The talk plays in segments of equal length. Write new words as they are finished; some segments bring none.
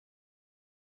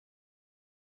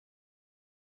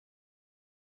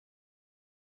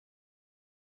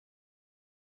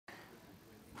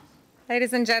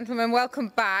Ladies and gentlemen, welcome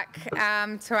back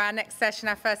to our next session,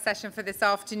 our first session for this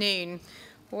afternoon,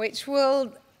 which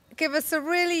will give us a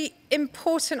really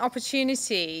important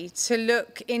opportunity to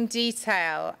look in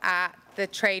detail at the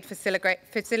Trade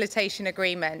Facilitation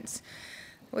Agreement.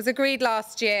 It was agreed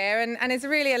last year and is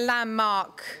really a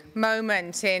landmark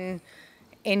moment in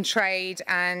trade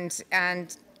and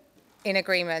in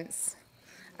agreements.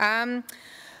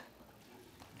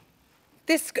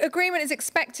 This agreement is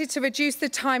expected to reduce the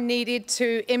time needed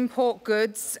to import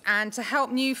goods and to help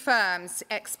new firms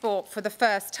export for the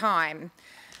first time.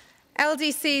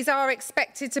 LDCs are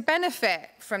expected to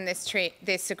benefit from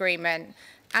this agreement,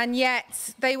 and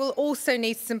yet they will also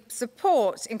need some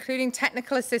support, including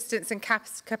technical assistance and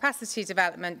capacity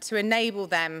development, to enable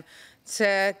them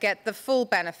to get the full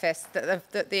benefits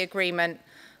that the agreement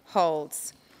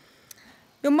holds.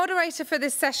 Your moderator for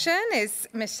this session is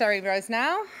Ms. Sheri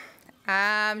Rosenow.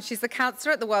 She's the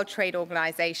Counsellor at the World Trade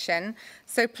Organization,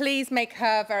 so please make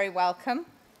her very welcome.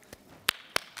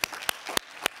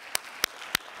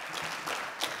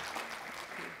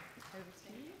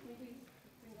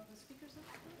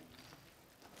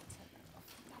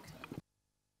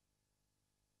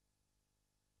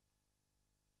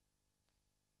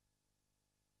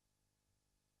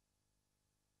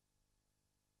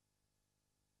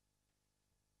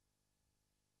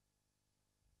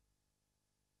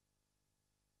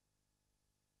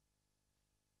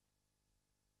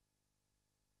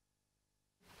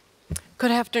 Good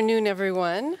afternoon,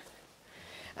 everyone.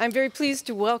 I'm very pleased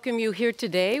to welcome you here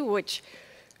today,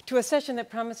 to a session that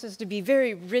promises to be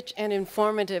very rich and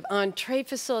informative on trade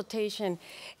facilitation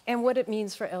and what it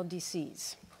means for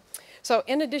LDCs. So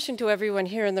in addition to everyone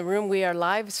here in the room, we are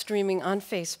live streaming on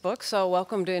Facebook, so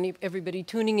welcome to everybody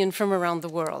tuning in from around the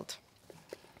world.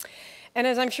 And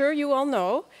as I'm sure you all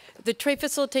know, the Trade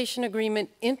Facilitation Agreement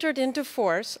entered into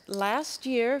force last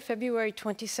year, February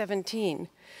 2017.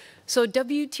 So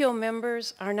WTO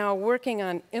members are now working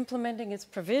on implementing its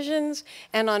provisions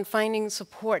and on finding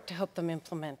support to help them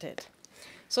implement it.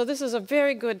 So this is a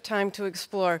very good time to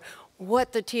explore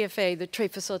what the TFA, the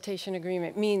Trade Facilitation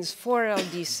Agreement, means for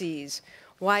LDCs,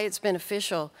 why it's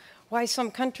beneficial, why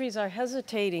some countries are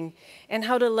hesitating, and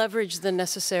how to leverage the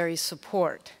necessary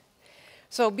support.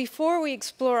 So before we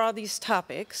explore all these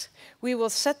topics, we will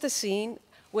set the scene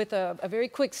with a very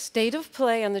quick state of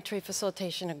play on the Trade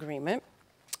Facilitation Agreement,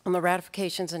 on the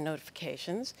ratifications and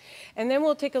notifications, and then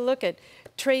we'll take a look at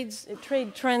trade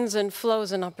trends and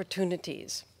flows and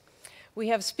opportunities. We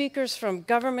have speakers from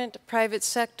government, private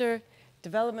sector,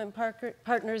 development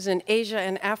partners in Asia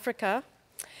and Africa.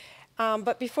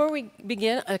 But before we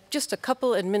begin, just a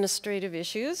couple administrative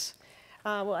issues.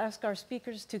 We'll ask our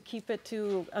speakers to keep it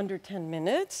to under 10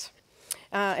 minutes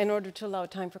in order to allow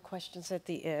time for questions at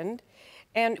the end.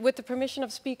 And with the permission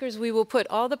of speakers, we will put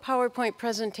all the PowerPoint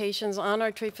presentations on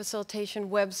our Trade Facilitation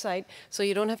website, so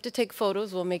you don't have to take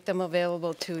photos. We'll make them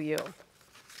available to you.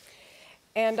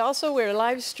 And also, we're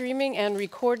live streaming and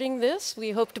recording this.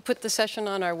 We hope to put the session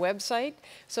on our website.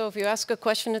 So if you ask a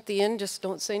question at the end, just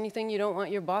don't say anything you don't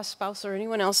want your boss, spouse, or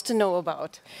anyone else to know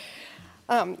about.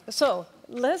 So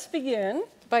let's begin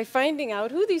by finding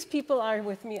out who these people are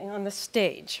with me on the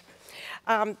stage.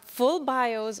 Full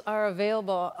bios are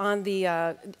available on the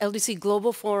LDC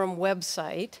Global Forum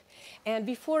website. And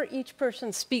before each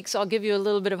person speaks, I'll give you a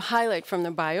little bit of highlight from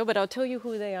their bio, but I'll tell you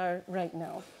who they are right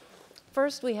now.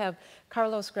 First, we have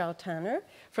Carlos Grau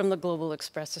from the Global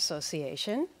Express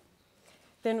Association.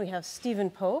 Then we have Stephen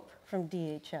Pope from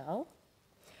DHL,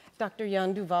 Dr.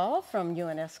 Yann Duval from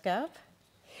ESCAP,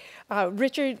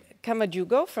 Richard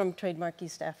Kamajugo from TradeMark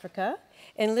East Africa,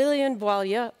 and Lillian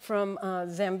Bwalya from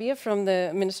Zambia from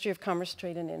the Ministry of Commerce,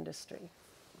 Trade and Industry.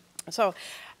 So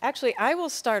actually, I will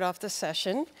start off the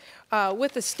session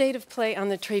with the state of play on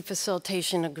the Trade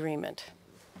Facilitation Agreement.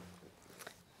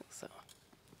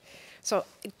 So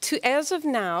as of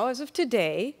now, as of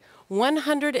today,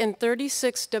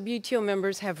 136 WTO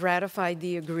members have ratified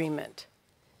the agreement.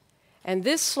 And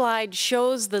this slide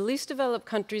shows the least developed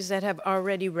countries that have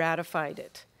already ratified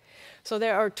it. So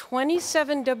there are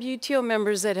 27 WTO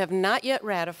members that have not yet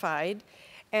ratified,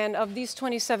 and of these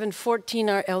 27, 14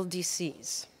 are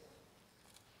LDCs.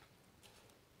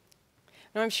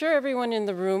 Now, I'm sure everyone in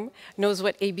the room knows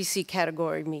what ABC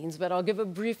category means, but I'll give a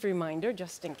brief reminder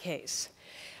just in case.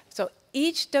 So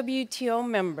each WTO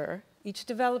member, each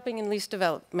developing and least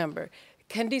developed member,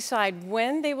 can decide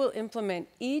when they will implement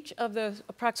each of the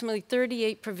approximately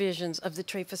 38 provisions of the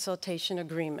Trade Facilitation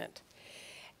Agreement.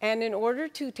 And in order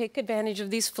to take advantage of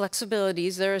these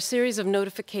flexibilities, there are a series of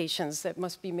notifications that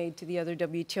must be made to the other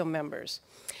WTO members.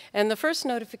 And the first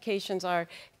notifications are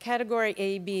Category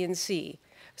A, B, and C.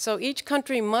 So each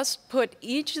country must put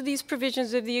each of these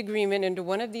provisions of the agreement into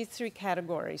one of these three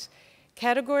categories.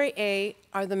 Category A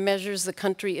are the measures the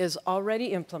country is already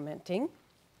implementing.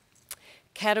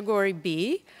 Category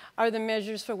B are the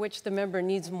measures for which the member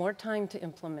needs more time to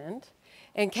implement.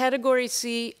 And Category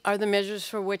C are the measures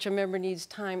for which a member needs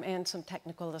time and some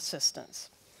technical assistance.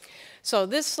 So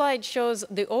this slide shows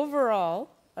the overall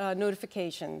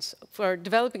notifications for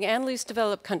developing and least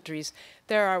developed countries.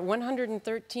 There are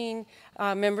 113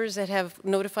 members that have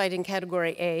notified in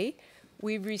Category A.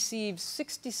 We've received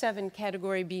 67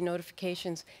 Category B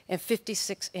notifications and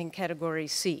 56 in Category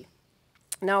C.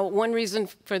 Now, one reason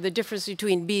for the difference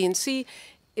between B and C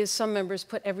is some members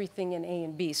put everything in A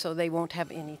and B, so they won't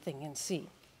have anything in C.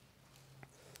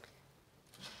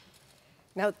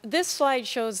 Now, this slide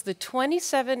shows the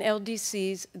 27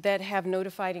 LDCs that have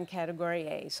notified in Category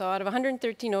A. So out of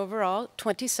 113 overall,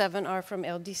 27 are from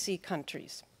LDC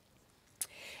countries.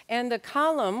 And the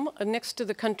column next to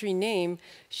the country name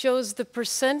shows the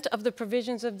percent of the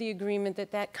provisions of the agreement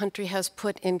that that country has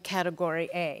put in Category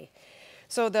A.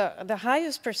 So the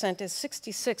highest percent is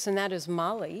 66, and that is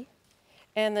Mali.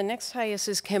 And the next highest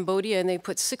is Cambodia, and they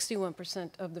put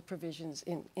 61% of the provisions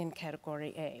in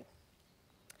Category A.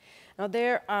 Now,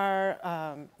 there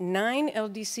are 9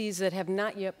 LDCs that have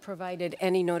not yet provided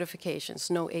any notifications,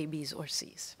 no A, Bs, or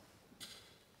Cs.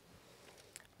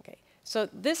 Okay, so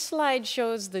this slide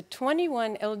shows the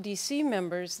 21 LDC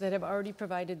members that have already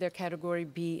provided their Category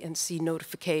B and C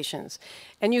notifications.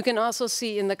 And you can also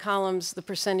see in the columns the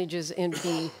percentages in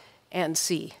B and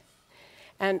C.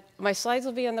 And my slides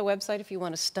will be on the website if you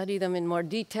want to study them in more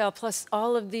detail. Plus,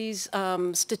 all of these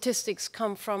statistics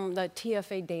come from the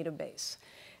TFA database.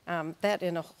 That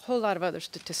and a whole lot of other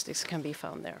statistics can be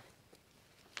found there.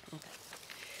 Okay.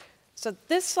 So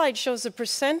this slide shows the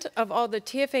percent of all the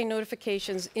TFA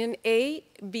notifications in A,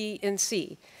 B, and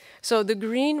C. So the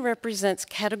green represents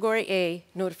Category A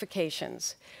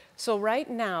notifications. So right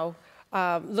now,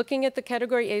 looking at the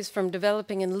Category A's from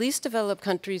developing and least developed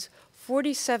countries,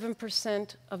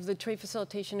 47% of the Trade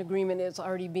Facilitation Agreement is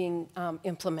already being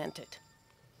implemented.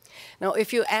 Now,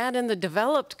 if you add in the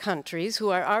developed countries who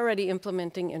are already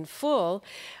implementing in full,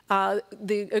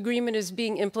 the agreement is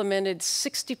being implemented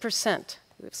 60%.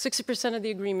 60% of the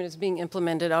agreement is being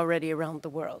implemented already around the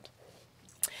world.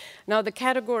 Now, the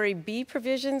Category B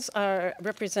provisions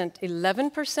represent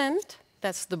 11%.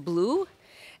 That's the blue.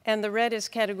 And the red is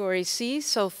Category C,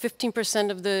 so 15%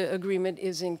 of the agreement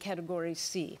is in Category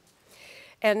C.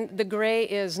 And the gray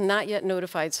is not yet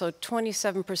notified, so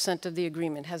 27% of the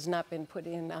agreement has not been put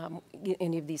in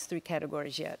any of these three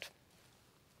categories yet.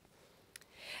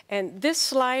 And this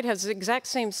slide has the exact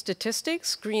same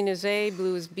statistics. Green is A,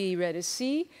 blue is B, red is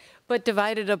C, but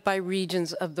divided up by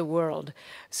regions of the world.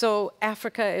 So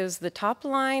Africa is the top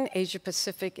line, Asia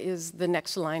Pacific is the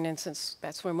next line, and since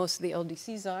that's where most of the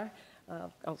LDCs are,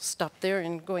 I'll stop there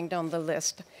and going down the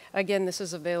list. Again, this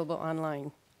is available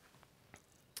online.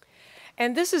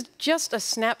 And this is just a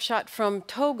snapshot from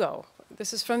Togo.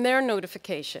 This is from their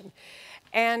notification.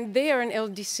 And they are an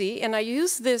LDC, and I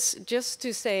use this just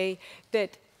to say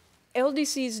that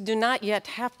LDCs do not yet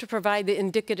have to provide the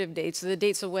indicative dates, the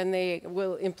dates of when they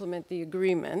will implement the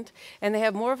agreement, and they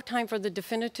have more time for the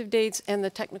definitive dates and the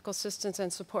technical assistance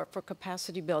and support for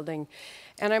capacity building.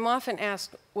 And I'm often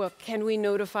asked, well, can we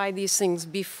notify these things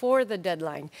before the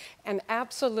deadline? And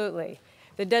absolutely.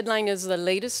 The deadline is the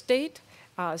latest date.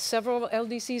 Several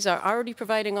LDCs are already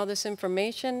providing all this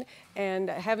information, and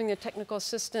having the technical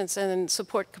assistance and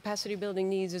support capacity building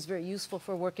needs is very useful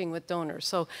for working with donors.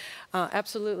 So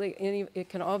absolutely, it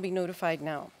can all be notified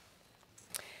now.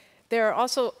 There are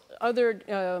also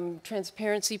other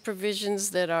transparency provisions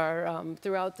that are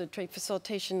throughout the Trade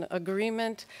Facilitation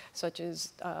Agreement, such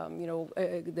as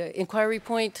the inquiry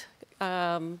point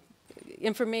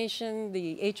information,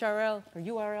 the HRL or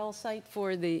URL site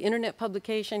for the internet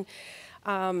publication.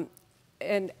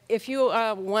 And if you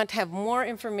want to have more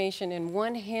information in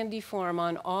one handy form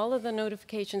on all of the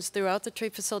notifications throughout the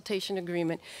Trade Facilitation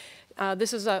Agreement,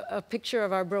 this is a picture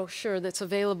of our brochure that's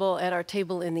available at our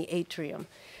table in the atrium.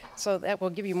 So that will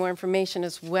give you more information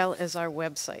as well as our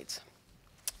websites.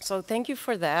 So thank you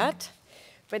for that.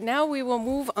 But now we will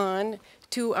move on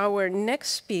to our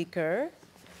next speaker,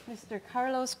 Mr.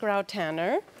 Carlos Grau.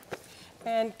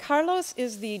 And Carlos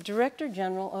is the Director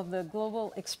General of the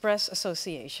Global Express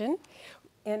Association.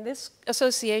 And this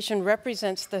association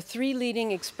represents the 3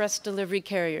 leading express delivery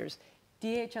carriers,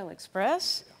 DHL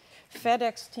Express,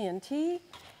 FedEx TNT,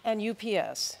 and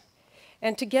UPS.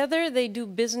 And together they do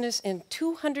business in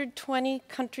 220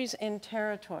 countries and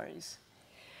territories.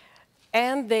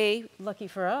 And they, lucky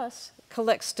for us,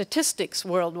 collect statistics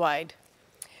worldwide.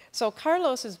 So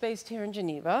Carlos is based here in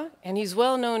Geneva, and he's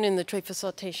well known in the trade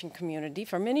facilitation community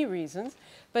for many reasons,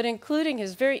 but including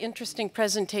his very interesting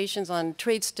presentations on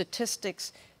trade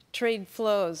statistics, trade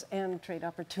flows, and trade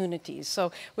opportunities.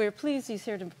 So we're pleased he's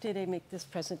here today to make this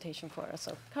presentation for us.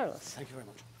 So Carlos. Thank you very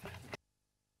much.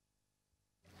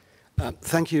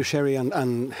 Thank you, Sheri,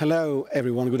 and hello,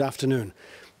 everyone. Good afternoon.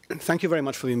 Thank you very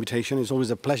much for the invitation. It's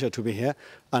always a pleasure to be here,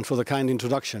 and for the kind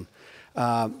introduction.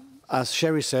 As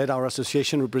Sheri said, our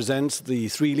association represents the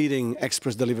 3 leading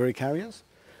express delivery carriers.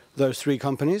 Those 3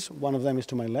 companies, one of them is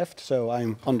to my left, so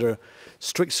I'm under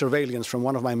strict surveillance from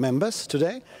one of my members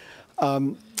today.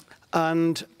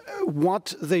 And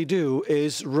what they do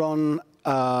is run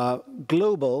a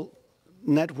global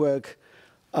network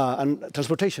and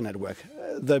transportation network.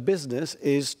 Their business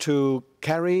is to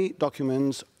carry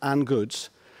documents and goods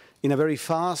in a very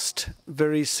fast,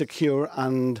 very secure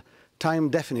and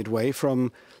time-definite way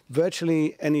from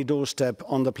virtually any doorstep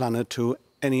on the planet to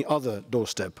any other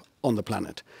doorstep on the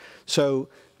planet. So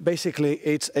basically,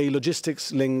 it's a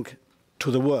logistics link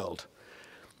to the world.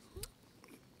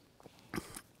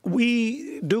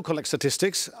 We do collect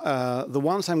statistics. The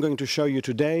ones I'm going to show you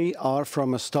today are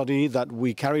from a study that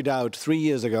we carried out 3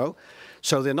 years ago.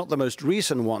 So they're not the most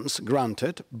recent ones,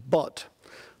 granted, but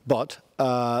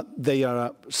they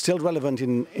are still relevant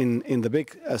in the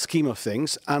big scheme of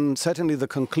things, and certainly the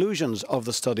conclusions of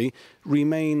the study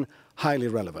remain highly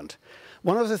relevant.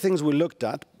 One of the things we looked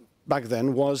at back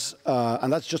then was,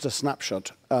 and that's just a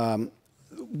snapshot,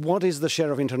 what is the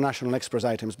share of international express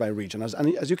items by region?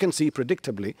 As you can see,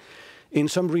 predictably, in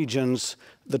some regions,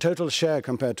 the total share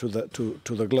compared to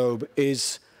the globe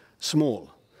is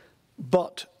small,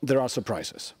 but there are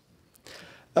surprises.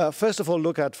 First of all,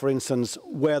 look at, for instance,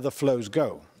 where the flows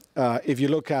go. If you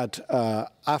look at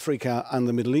Africa and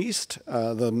the Middle East,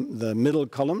 the middle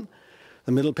column,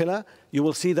 the middle pillar, you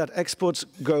will see that exports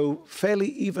go fairly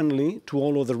evenly to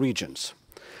all other regions.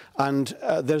 And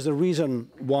there's a reason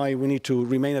why we need to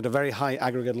remain at a very high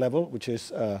aggregate level, which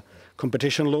is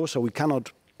competition law, so we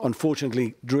cannot,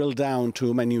 unfortunately, drill down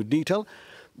to minute detail.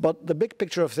 But the big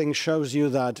picture of things shows you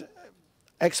that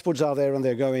exports are there and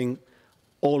they're going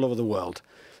all over the world.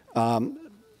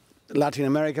 Latin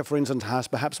America, for instance, has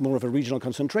perhaps more of a regional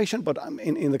concentration, but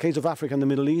in the case of Africa and the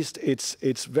Middle East,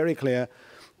 it's very clear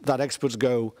that exports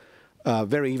go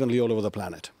very evenly all over the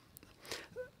planet.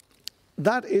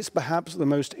 That is perhaps the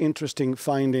most interesting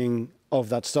finding of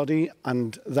that study,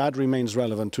 and that remains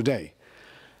relevant today.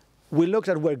 We looked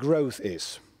at where growth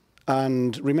is,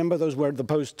 and remember those were the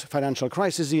post-financial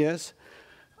crisis years,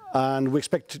 and we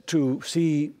expect to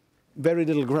see very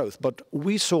little growth, but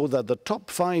we saw that the top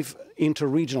 5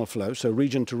 inter-regional flows, so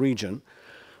region to region,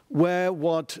 were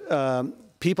what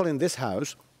people in this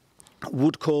house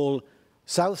would call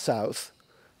south-south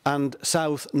and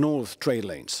south-north trade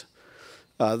lanes.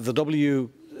 The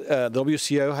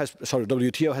WTO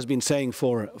has been saying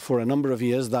for a number of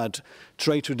years that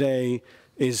trade today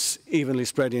is evenly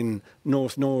spread in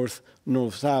north-north,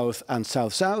 north-south, and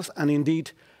south-south, and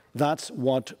indeed that's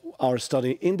what our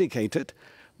study indicated.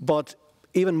 But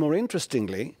even more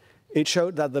interestingly, it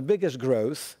showed that the biggest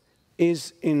growth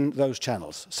is in those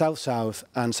channels, south-south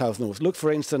and south-north. Look,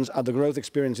 for instance, at the growth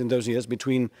experience in those years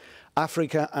between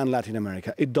Africa and Latin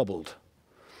America. It doubled.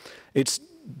 It's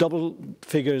double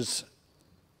figures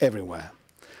everywhere.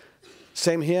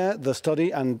 Same here, the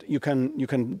study, and you can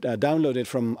download it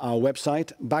from our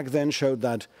website, back then showed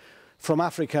that from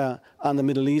Africa and the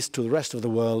Middle East to the rest of the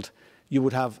world, you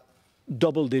would have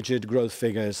double-digit growth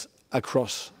figures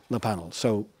across the panel.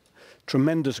 So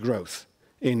tremendous growth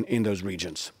in those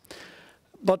regions.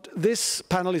 But this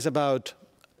panel is about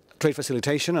trade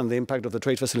facilitation and the impact of the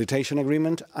Trade Facilitation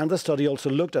Agreement, and the study also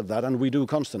looked at that, and we do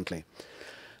constantly.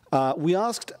 We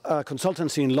asked a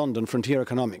consultancy in London, Frontier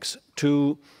Economics,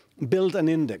 to build an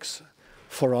index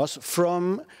for us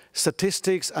from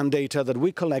statistics and data that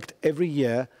we collect every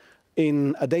year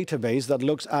in a database that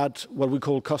looks at what we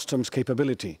call customs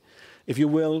capability. If you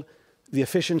will, the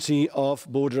efficiency of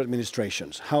border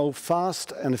administrations. How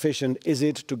fast and efficient is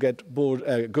it to get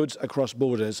goods across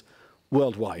borders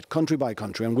worldwide, country by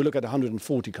country, and we look at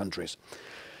 140 countries.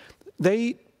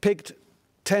 They picked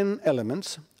 10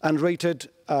 elements and rated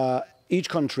each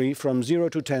country from 0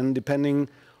 to 10, depending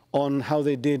on how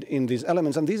they did in these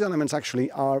elements. And these elements actually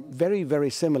are very, very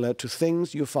similar to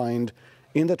things you find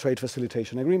in the Trade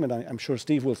Facilitation Agreement. I'm sure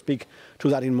Steve will speak to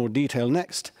that in more detail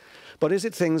next. But is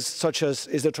it things such as,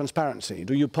 is there transparency?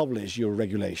 Do you publish your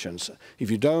regulations?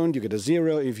 If you don't, you get a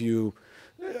 0. If you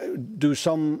do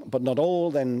some but not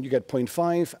all, then you get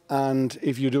 0.5. And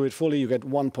if you do it fully, you get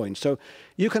 1 point. So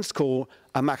you can score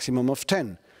a maximum of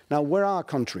 10. Now, where are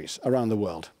countries around the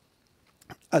world?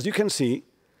 as you can see,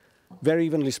 very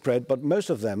evenly spread, but most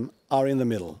of them are in the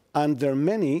middle. And there are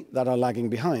many that are lagging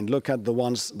behind. Look at the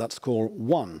ones that score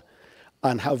 1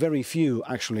 and how very few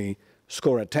actually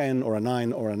score a 10 or a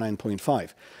 9 or a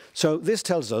 9.5. So this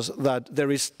tells us that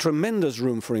there is tremendous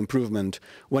room for improvement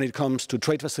when it comes to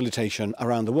trade facilitation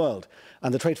around the world.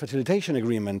 And the Trade Facilitation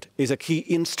Agreement is a key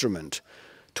instrument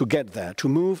to get there, to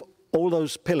move all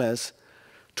those pillars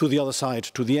to the other side,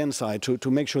 to the end side,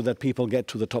 to make sure that people get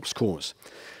to the top scores.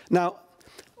 Now,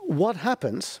 what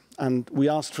happens, and we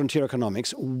asked Frontier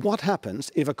Economics, what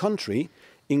happens if a country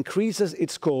increases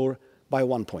its score by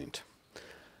 1 point?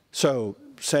 So,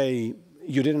 say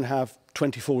you didn't have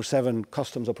 24/7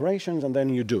 customs operations and then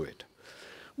you do it.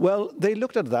 Well, they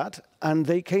looked at that and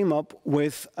they came up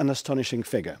with an astonishing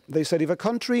figure. They said if a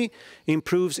country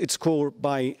improves its score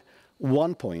by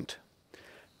 1 point,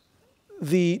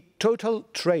 the total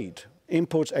trade,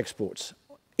 imports, exports,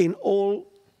 in all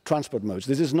transport modes,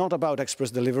 this is not about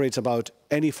express delivery, it's about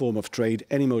any form of trade,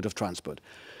 any mode of transport,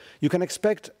 you can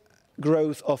expect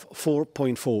growth of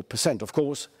 4.4%. Of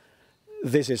course,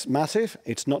 this is massive.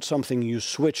 It's not something you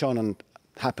switch on and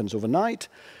happens overnight,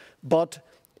 but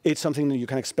it's something that you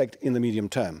can expect in the medium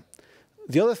term.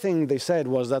 The other thing they said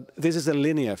was that this is a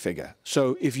linear figure.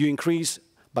 So if you increase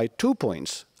by 2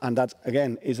 points, and that,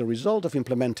 again, is a result of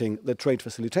implementing the Trade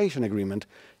Facilitation Agreement,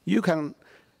 you can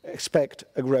expect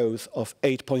a growth of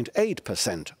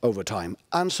 8.8% over time,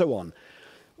 and so on.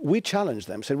 We challenged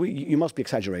them, said, you must be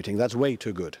exaggerating, that's way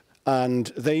too good. And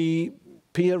they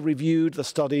peer-reviewed the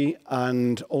study,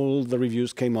 and all the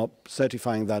reviews came up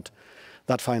certifying that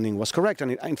that finding was correct.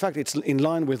 And in fact, it's in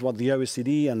line with what the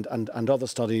OECD and other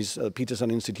studies,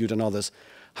 Peterson Institute and others,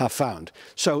 have found.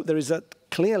 So there is a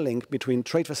clear link between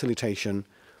trade facilitation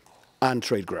and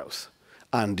trade growth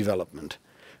and development.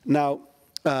 Now,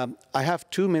 I have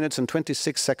 2 minutes and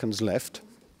 26 seconds left.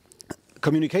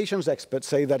 Communications experts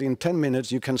say that in 10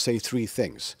 minutes you can say 3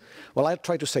 things. Well, I'll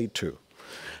try to say 2.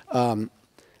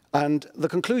 And the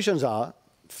conclusions are,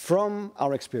 from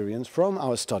our experience, from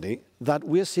our study, that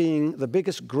we're seeing the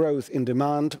biggest growth in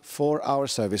demand for our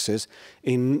services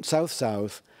in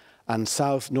South-South and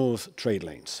South-North trade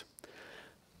lanes.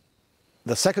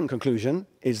 The second conclusion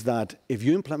is that if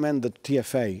you implement the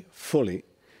TFA fully,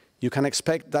 you can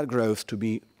expect that growth to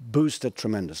be boosted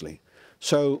tremendously.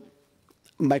 So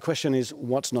my question is,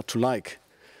 what's not to like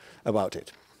about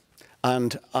it?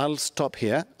 And I'll stop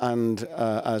here, and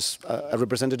as a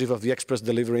representative of the express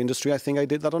delivery industry, I think I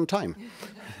did that on time.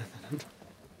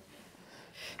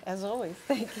 As always,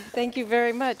 thank you. Thank you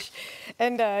very much.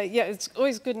 And yeah, it's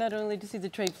always good not only to see the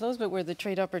trade flows, but where the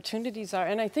trade opportunities are.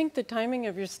 And I think the timing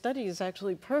of your study is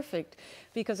actually perfect,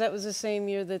 because that was the same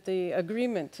year that the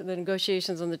agreement, the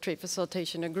negotiations on the Trade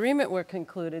Facilitation Agreement were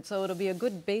concluded. So it'll be a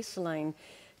good baseline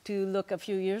to look a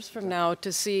few years from now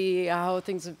to see how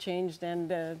things have changed and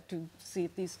to see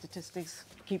if these statistics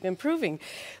keep improving.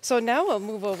 So now we'll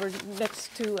move over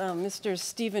next to Mr.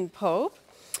 Stephen Pope.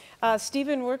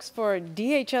 Stephen works for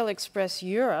DHL Express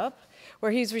Europe,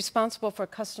 where he's responsible for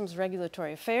customs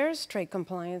regulatory affairs, trade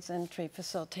compliance, and trade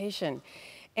facilitation.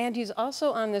 And he's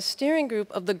also on the steering group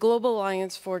of the Global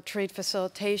Alliance for Trade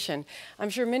Facilitation. I'm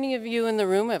sure many of you in the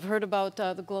room have heard about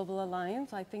the Global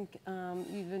Alliance. I think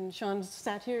even Sean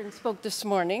sat here and spoke this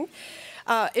morning.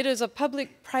 It is a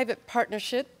public-private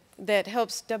partnership that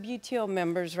helps WTO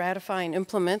members ratify and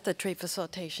implement the Trade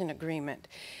Facilitation Agreement.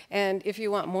 And if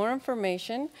you want more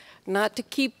information, not to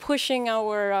keep pushing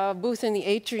our booth in the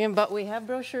atrium, but we have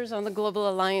brochures on the Global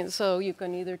Alliance, so you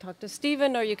can either talk to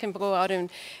Stephen or you can go out and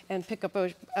pick up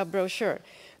a brochure.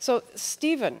 So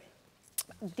Stephen,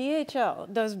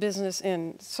 DHL does business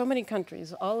in so many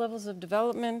countries, all levels of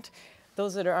development,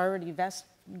 those that are already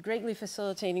greatly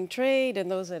facilitating trade, and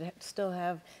those that still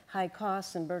have high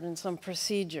costs and burdensome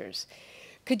procedures.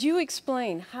 Could you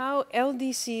explain how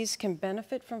LDCs can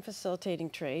benefit from facilitating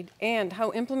trade, and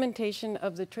how implementation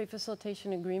of the Trade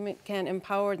Facilitation Agreement can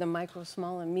empower the micro,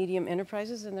 small, and medium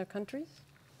enterprises in their countries?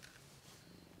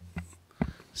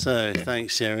 So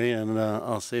thanks, Sheri, and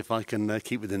I'll see if I can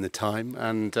keep within the time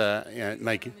and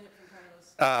make it.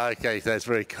 Okay, that's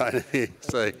very kind of you.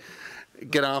 So.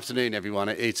 Good afternoon, everyone.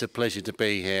 It's a pleasure to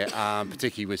be here,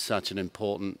 particularly with such an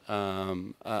important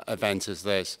event as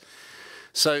this.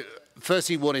 So,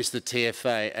 firstly, what is the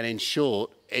TFA? And in short,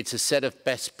 it's a set of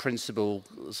best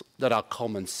principles that are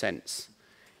common sense.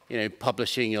 You know,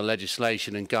 publishing your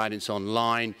legislation and guidance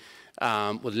online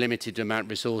with limited amount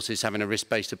of resources, having a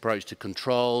risk-based approach to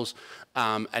controls,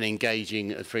 and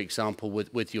engaging, for example,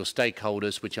 with your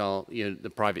stakeholders, which are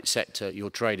the private sector,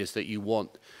 your traders that you want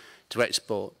to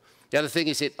export. The other thing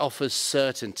is it offers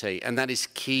certainty, and that is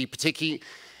key, particularly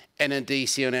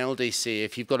NDC and LDC,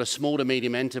 if you've got a small to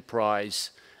medium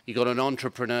enterprise, you've got an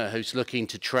entrepreneur who's looking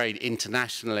to trade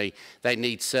internationally, they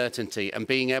need certainty. And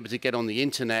being able to get on the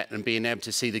internet and being able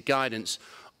to see the guidance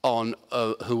on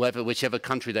whichever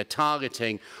country they're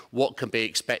targeting, what can be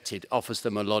expected, offers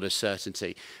them a lot of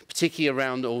certainty, particularly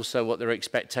around also what their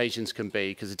expectations can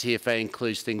be, because the TFA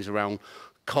includes things around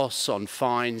costs on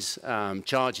fines,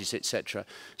 charges, etc.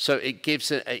 So it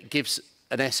gives an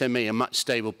SME a much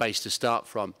stable base to start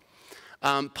from.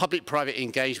 Public-private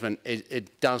engagement,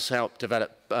 it does help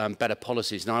develop better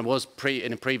policies. Now,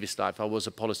 in a previous life, I was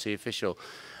a policy official.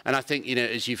 And I think,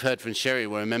 as you've heard from Sheri,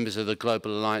 we're members of the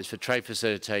Global Alliance for Trade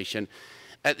Facilitation.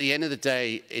 At the end of the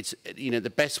day, it's,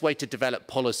 the best way to develop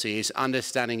policy is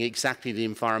understanding exactly the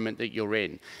environment that you're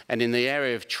in. And in the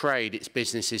area of trade, it's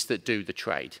businesses that do the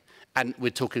trade. And we're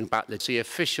talking about the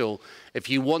official. If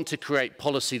you want to create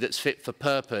policy that's fit for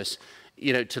purpose,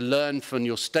 to learn from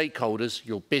your stakeholders,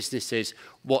 your businesses,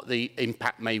 what the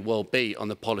impact may well be on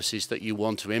the policies that you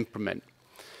want to implement.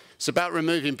 It's about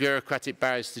removing bureaucratic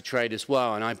barriers to trade as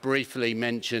well, and I briefly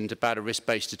mentioned about a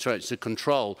risk-based approach to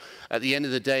control. At the end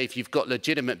of the day, if you've got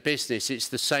legitimate business, it's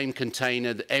the same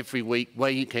container every week,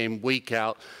 week in, week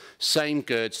out, same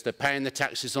goods, they're paying the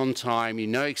taxes on time, you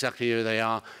know exactly who they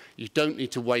are, you don't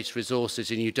need to waste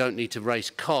resources and you don't need to raise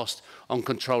cost on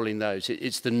controlling those.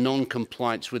 It's the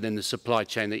non-compliance within the supply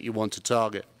chain that you want to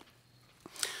target.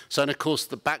 So, and of course,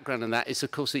 the background on that is, of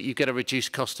course, that you get a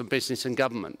reduced cost on business and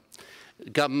government.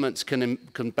 Governments can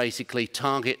basically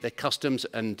target their customs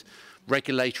and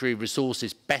regulatory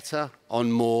resources better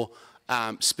on more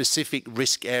specific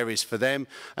risk areas for them.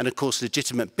 And of course,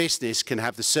 legitimate business can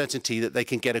have the certainty that they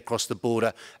can get across the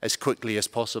border as quickly as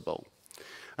possible.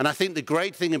 And I think the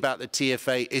great thing about the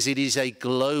TFA is it is a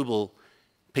global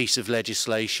piece of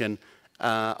legislation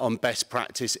on best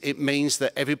practice. It means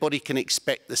that everybody can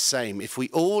expect the same. If we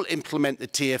all implement the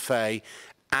TFA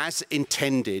as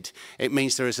intended, it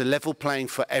means there is a level playing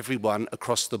for everyone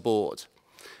across the board.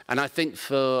 And I think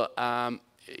for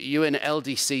you in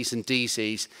LDCs and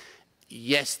DCs,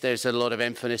 yes, there's a lot of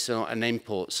emphasis on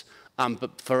imports.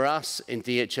 But for us in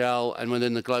DHL and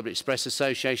within the Global Express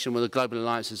Association, with the Global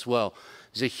Alliance as well,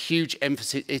 there's a huge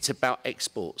emphasis. It's about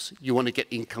exports. You want to get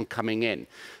income coming in.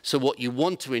 So what you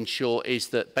want to ensure is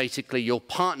that basically your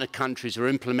partner countries are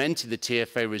implementing the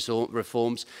TFA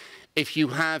reforms. If you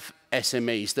have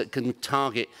SMEs that can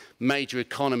target major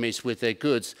economies with their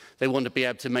goods, they want to be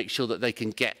able to make sure that they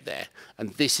can get there. And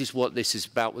this is what this is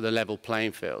about with a level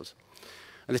playing field.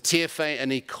 And the TFA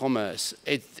and e-commerce,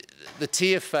 the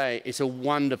TFA is a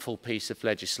wonderful piece of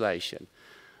legislation.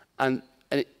 And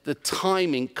the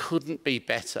timing couldn't be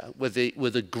better with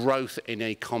the growth in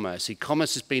e-commerce.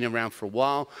 E-commerce has been around for a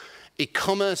while.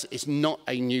 E-commerce is not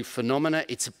a new phenomenon.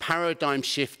 It's a paradigm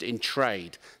shift in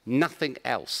trade, nothing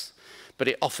else. But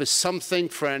it offers something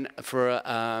for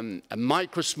a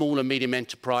micro, small and medium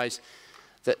enterprise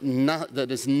that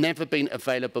has never been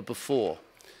available before.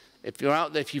 If you're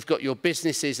out there, if you've got your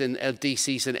businesses and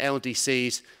DCs and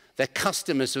LDCs, their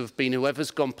customers have been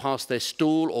whoever's gone past their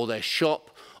stall or their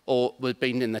shop or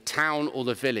been in the town or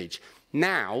the village.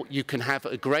 Now you can have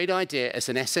a great idea as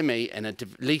an SME in a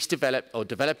least developed or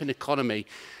developing economy.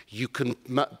 You can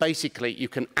you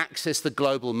can access the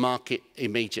global market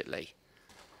immediately.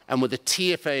 And with the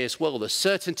TFA as well, the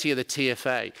certainty of the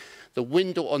TFA, the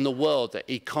window on the world that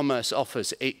e-commerce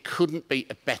offers, it couldn't be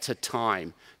a better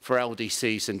time for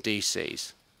LDCs and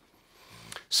DCs.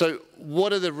 So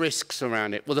what are the risks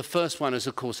around it? Well, the first one is,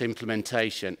 of course,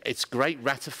 implementation. It's great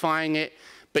ratifying it,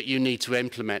 but you need to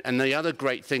implement. And the other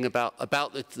great thing about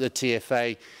the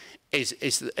TFA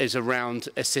is around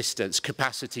assistance,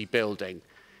 capacity building.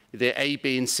 The A,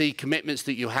 B, and C commitments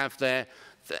that you have there,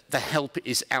 the help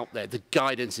is out there, the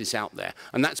guidance is out there.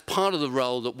 And that's part of the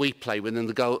role that we play within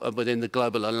the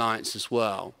Global Alliance as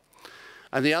well.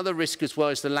 And the other risk as well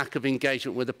is the lack of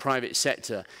engagement with the private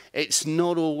sector. It's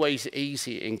not always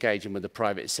easy engaging with the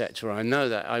private sector. I know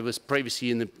that. I was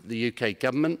previously in the UK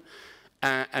government,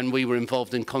 and we were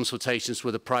involved in consultations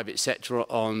with the private sector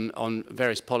on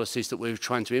various policies that we were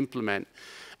trying to implement.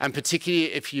 And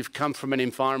particularly if you've come from an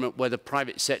environment where the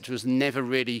private sector has never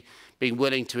really been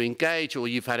willing to engage, or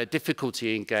you've had a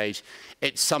difficulty engage,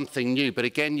 it's something new. But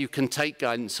again, you can take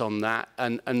guidance on that.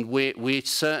 And we're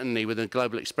certainly with the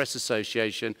Global Express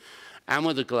Association and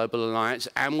with the Global Alliance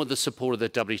and with the support of the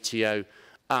WTO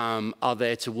are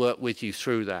there to work with you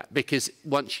through that. Because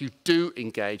once you do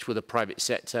engage with the private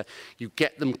sector, you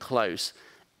get them close.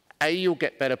 A, you'll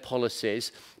get better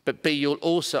policies, but B, you'll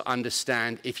also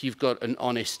understand if you've got an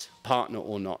honest partner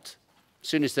or not. As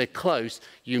soon as they're close,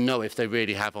 you know if they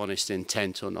really have honest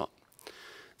intent or not.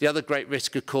 The other great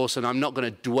risk, of course, and I'm not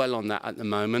going to dwell on that at the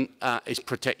moment, is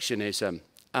protectionism.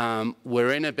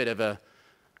 We're in a bit of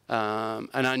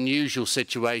an unusual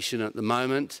situation at the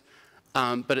moment,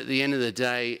 but at the end of the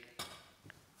day,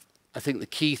 I think the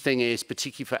key thing is,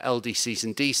 particularly for LDCs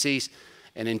and DCs,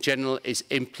 and in general, is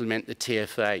implement the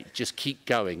TFA. Just keep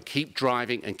going, keep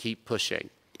driving, and keep pushing.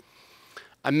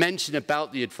 I mentioned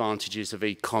about the advantages of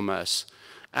e-commerce.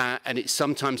 And it's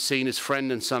sometimes seen as friend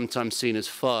and sometimes seen as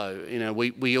foe. You know,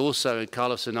 we also, and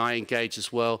Carlos and I engage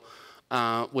as well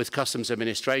with customs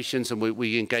administrations, and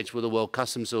we engage with the World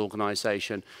Customs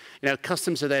Organization. You know,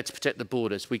 customs are there to protect the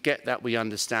borders. We get that, we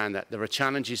understand that. There are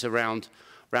challenges around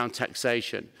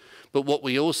taxation. But what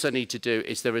we also need to do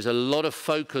is there is a lot of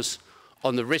focus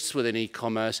on the risks within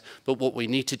e-commerce, but what we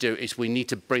need to do is we need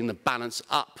to bring the balance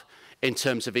up in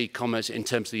terms of e-commerce, in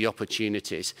terms of the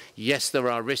opportunities. Yes, there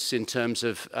are risks in terms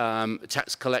of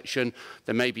tax collection.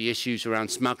 There may be issues around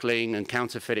smuggling and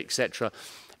counterfeit, etc.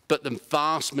 But the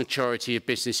vast majority of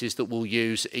businesses that will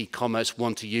use e-commerce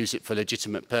want to use it for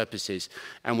legitimate purposes.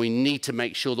 And we need to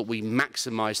make sure that we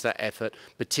maximize that effort,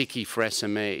 particularly for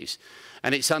SMEs.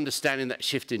 And it's understanding that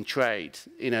shift in trade.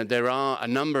 You know, there are a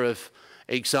number of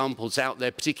examples out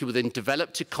there, particularly within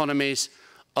developed economies,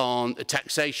 on the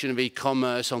taxation of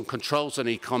e-commerce, on controls on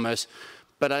e-commerce,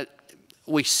 but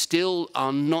we still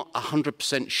are not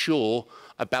 100% sure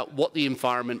about what the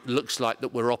environment looks like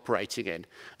that we're operating in.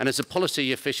 And as a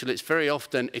policy official, it's very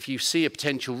often, if you see a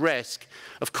potential risk,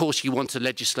 of course you want to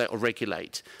legislate or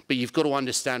regulate, but you've got to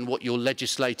understand what you're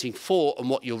legislating for and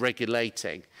what you're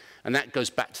regulating. And that goes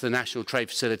back to the National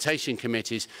Trade Facilitation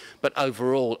Committees, but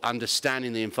overall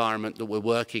understanding the environment that we're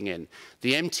working in.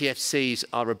 The MTFCs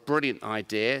are a brilliant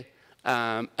idea,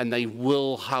 and they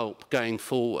will help going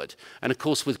forward. And of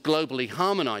course, with globally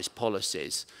harmonized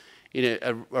policies, you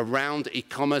know, around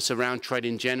e-commerce, around trade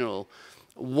in general,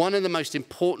 one of the most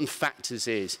important factors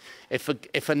is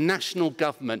if a national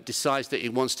government decides that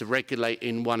it wants to regulate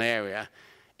in one area,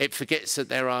 it forgets that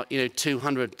there are,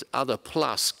 200 other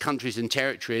plus countries and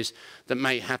territories that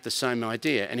may have the same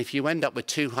idea. And if you end up with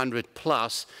 200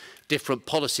 plus different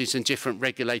policies and different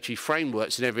regulatory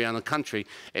frameworks in every other country,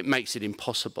 it makes it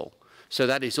impossible. So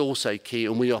that is also key,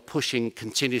 and we are pushing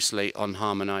continuously on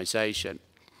harmonization.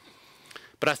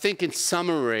 But I think in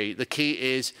summary, the key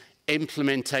is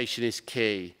implementation is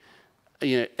key.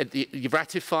 You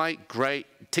ratify,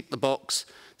 great, tick the box.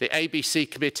 The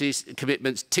ABC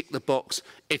commitments, tick the box.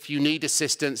 If you need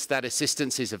assistance, that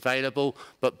assistance is available,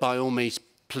 but by all means,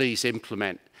 please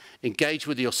implement. Engage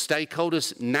with your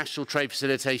stakeholders. National Trade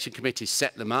Facilitation Committees,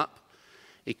 set them up.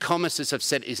 E-commerce, as I've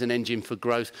said, is an engine for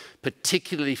growth,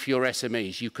 particularly for your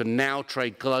SMEs. You can now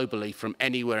trade globally from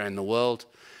anywhere in the world.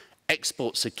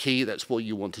 Exports are key. That's what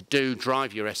you want to do.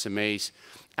 Drive your SMEs.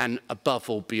 And above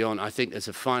all, beyond, I think as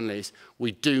a finalist,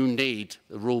 we do need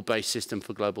a rule-based system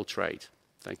for global trade.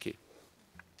 Thank you.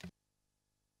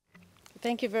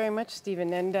 Thank you very much,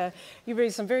 Stephen. And you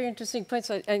raised some very interesting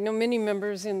points. I know many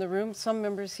members in the room, some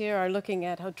members here are looking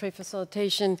at how Trade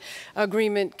Facilitation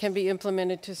Agreement can be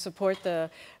implemented to support the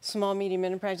small, medium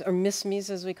enterprises, or MISMEs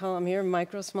as we call them here,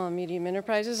 micro, small, and medium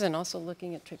enterprises, and also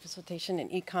looking at trade facilitation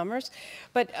and e-commerce.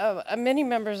 But many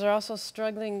members are also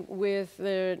struggling with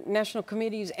the national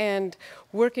committees and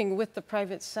working with the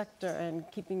private sector and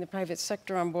keeping the private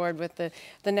sector on board with the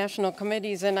national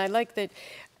committees. And I like that,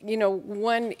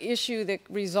 one issue that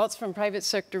results from private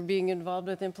sector being involved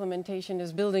with implementation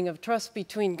is building of trust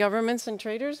between governments and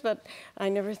traders, but I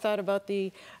never thought about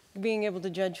being able to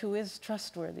judge who is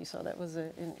trustworthy, so that was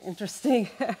an interesting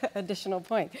additional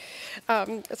point.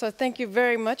 So thank you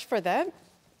very much for that.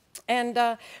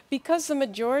 And because the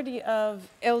majority of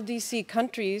LDC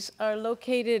countries are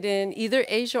located in either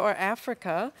Asia or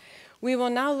Africa, we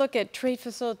will now look at trade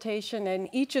facilitation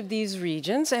in each of these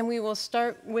regions, and we will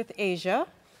start with Asia.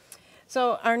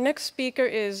 So our next speaker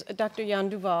is Dr. Yann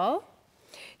Duval.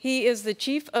 He is the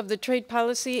chief of the Trade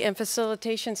Policy and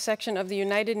Facilitation section of the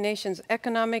United Nations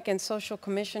Economic and Social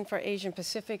Commission for Asia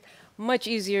Pacific. Much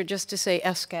easier just to say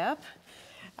ESCAP.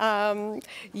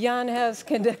 Yann has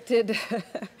conducted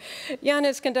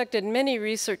many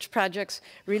research projects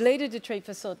related to trade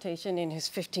facilitation in his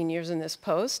 15 years in this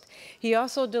post. He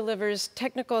also delivers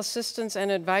technical assistance and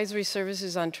advisory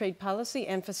services on trade policy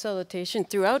and facilitation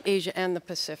throughout Asia and the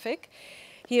Pacific.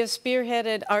 He has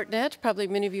spearheaded ArtNet, probably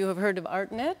many of you have heard of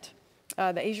ArtNet,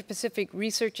 the Asia Pacific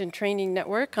Research and Training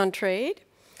Network on Trade,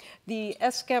 the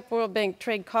ESCAP World Bank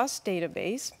Trade Cost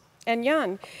Database. And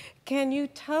Yann, can you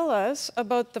tell us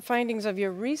about the findings of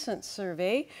your recent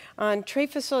survey on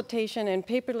trade facilitation and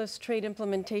paperless trade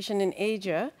implementation in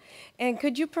Asia? And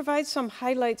could you provide some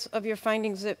highlights of your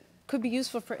findings that could be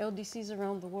useful for LDCs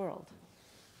around the world?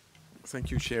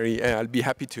 Thank you, Sheri. I'll be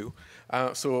happy to.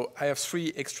 So I have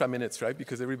 3 extra minutes, right?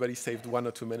 Because everybody saved 1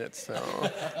 or 2 minutes.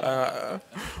 So,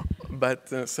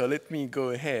 so let me go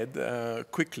ahead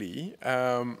quickly.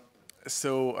 About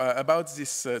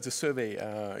this, the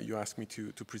survey you asked me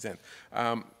to present.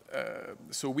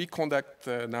 So we conduct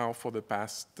now for the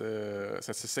past,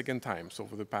 that's the second time, so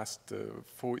for the past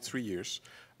 3 years,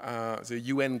 the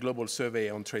UN Global Survey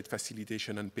on Trade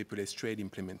Facilitation and Paperless Trade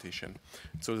Implementation.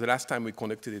 So the last time we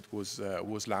conducted it was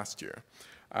last year.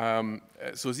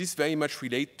 So this very much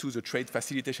relates to the Trade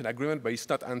Facilitation Agreement, but it's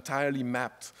not entirely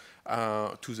mapped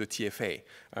to the TFA.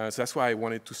 So that's why I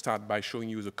wanted to start by showing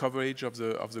you the coverage of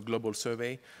the global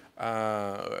survey.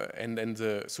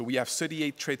 So we have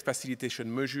 38 trade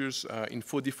facilitation measures in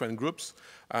 4 different groups.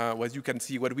 As you can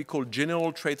see, what we call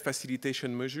general trade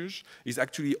facilitation measures is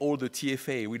actually all the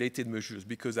TFA-related measures,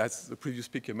 because as the previous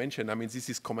speaker mentioned, I mean, this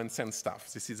is common sense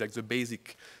stuff. This is like the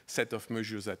basic set of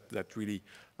measures that really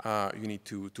you need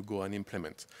to go and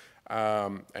implement.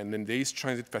 And then there is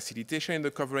transit facilitation in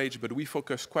the coverage, but we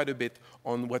focus quite a bit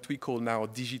on what we call now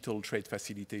digital trade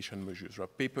facilitation measures, right?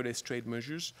 Paperless trade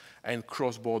measures and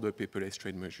cross-border paperless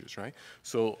trade measures, right?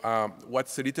 So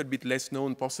what's a little bit less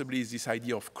known possibly is this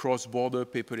idea of cross-border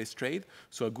paperless trade.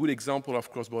 So a good example of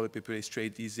cross-border paperless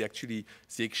trade is actually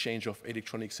the exchange of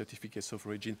electronic certificates of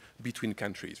origin between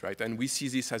countries, right? And we see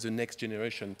this as a next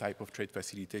generation type of trade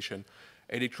facilitation,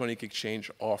 electronic exchange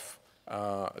of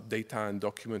data and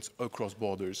documents across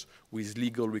borders with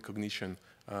legal recognition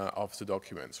of the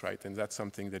documents, right? And that's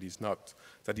something that is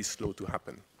slow to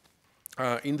happen.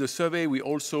 In the survey, we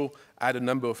also add a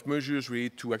number of measures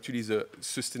related to actually the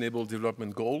Sustainable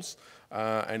Development Goals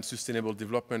and sustainable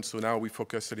development. So now we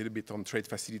focus a little bit on trade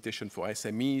facilitation for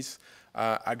SMEs,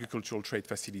 agricultural trade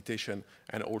facilitation,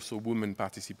 and also women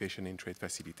participation in trade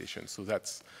facilitation. So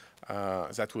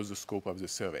that was the scope of the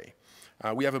survey.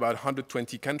 We have about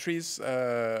 120 countries,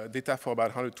 data for about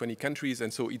 120 countries,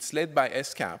 and so it's led by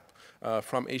ESCAP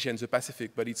from Asia and the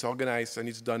Pacific, but it's organized and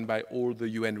it's done by all the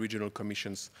UN regional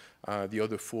commissions, the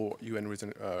other 4 UN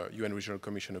regional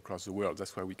commissions across the world.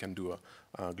 That's why we can do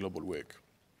global work.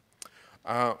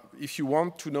 If you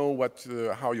want to know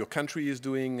how your country is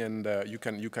doing, and you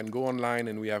can go online,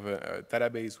 and we have a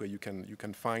database where you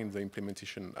can find the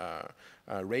implementation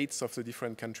rates of the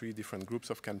different countries, different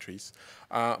groups of countries.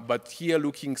 But here,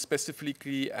 looking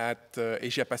specifically at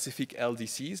Asia Pacific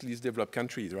LDCs, least developed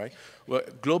countries, right? Well,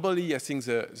 globally, I think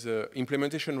the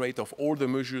implementation rate of all the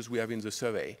measures we have in the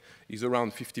survey is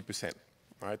around 50%.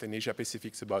 Right, in Asia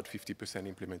Pacific, it's about 50%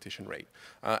 implementation rate.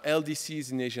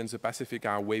 LDCs in Asia and the Pacific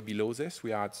are way below this.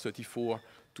 We are at 34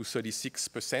 to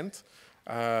 36%.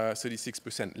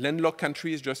 36%. Landlocked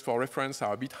countries, just for reference,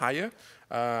 are a bit higher,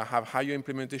 have higher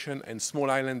implementation, and small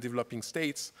island developing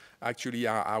states actually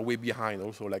are way behind,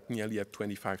 also like nearly at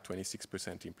 25,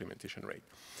 26% implementation rate.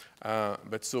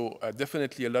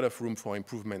 Definitely a lot of room for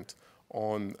improvement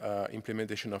on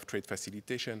implementation of trade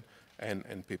facilitation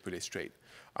and paperless trade.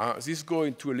 This goes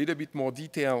into a little bit more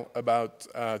detail about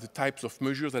the types of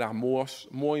measures that are more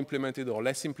implemented or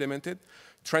less implemented.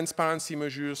 Transparency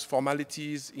measures,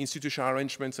 formalities, institutional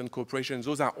arrangements, and cooperation,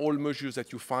 those are all measures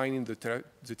that you find in the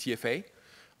TFA.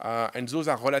 And those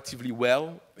are relatively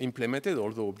well implemented,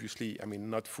 although obviously, I mean,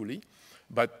 not fully.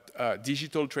 But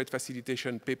digital trade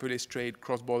facilitation, paperless trade,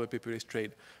 cross-border paperless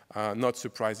trade, not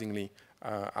surprisingly,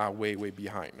 are way, way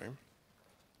behind. Right?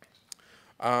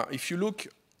 If you look,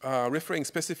 referring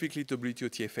specifically to WTO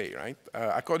TFA, right?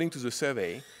 According to the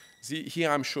survey, here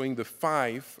I'm showing the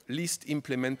 5 least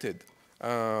implemented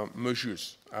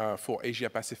measures for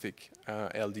Asia-Pacific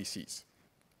LDCs.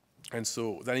 And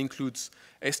so that includes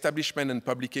establishment and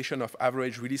publication of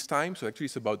average release time. So actually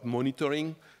it's about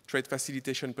monitoring trade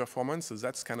facilitation performance, so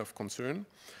that's kind of concern.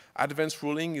 Advanced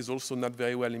ruling is also not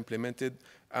very well implemented.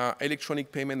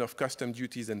 Electronic payment of custom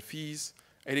duties and fees.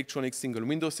 Electronic single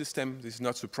window system, this is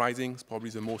not surprising, it's probably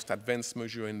the most advanced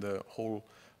measure in the whole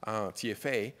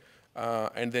TFA.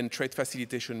 And then trade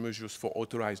facilitation measures for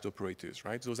authorized operators,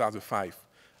 right? Those are the 5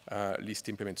 least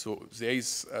implemented. So there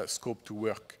is scope to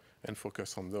work and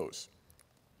focus on those.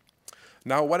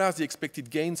 Now, what are the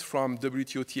expected gains from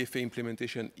WTO TFA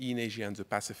implementation in Asia and the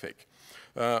Pacific?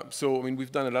 So, I mean,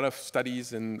 we've done a lot of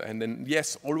studies, and then,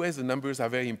 yes, always the numbers are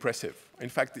very impressive. In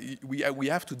fact, we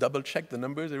have to double-check the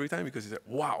numbers every time because it's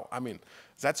like, wow, I mean,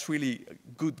 that's really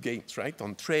good gains, right,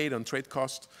 on trade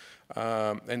cost.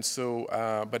 And so,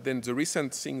 but then the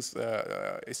recent things,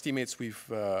 estimates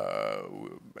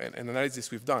and analysis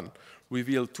we've done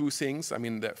reveal 2 things. I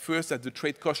mean, first, that the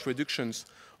trade cost reductions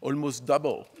almost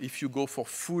double if you go for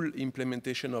full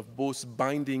implementation of both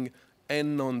binding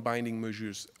and non-binding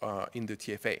measures in the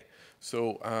TFA.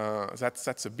 So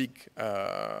that's a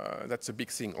big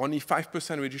thing. Only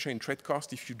 5% reduction in trade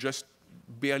cost if you just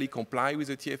barely comply with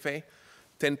the TFA.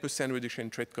 10% reduction in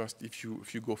trade cost if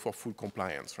you go for full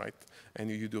compliance, right?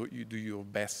 And you do your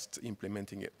best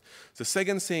implementing it. The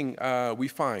second thing we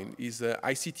find is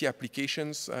ICT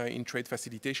applications in trade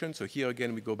facilitation. So here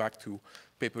again, we go back to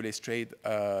paperless trade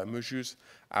measures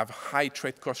have high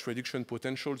trade cost reduction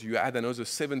potentials. You add another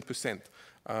 7%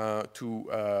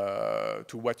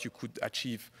 to what you could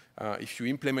achieve if you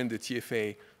implement the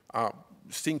TFA.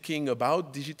 Thinking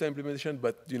about digital implementation,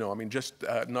 but I mean, just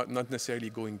not necessarily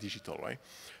going digital, right?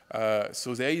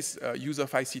 So there is use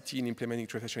of ICT in implementing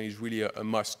trade facilitation is really a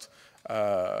must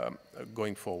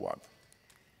going forward.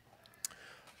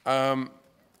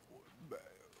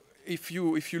 If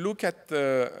you look at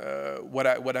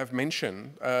what I've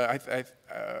mentioned, I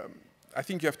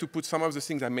think you have to put some of the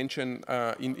things I mentioned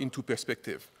into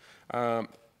perspective.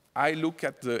 I look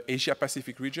at the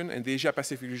Asia-Pacific region, and the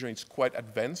Asia-Pacific region is quite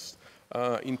advanced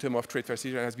in terms of trade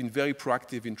facilitation and has been very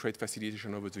proactive in trade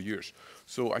facilitation over the years.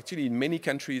 So actually, many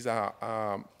countries are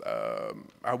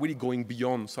really going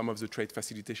beyond some of the trade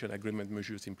facilitation agreement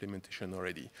measures implementation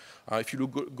already. If you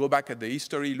go back at the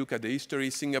history, look at the history,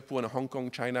 Singapore and Hong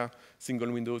Kong, China,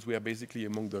 single windows were basically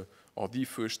among the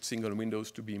first single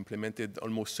windows to be implemented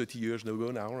almost 30 years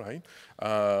ago now, right?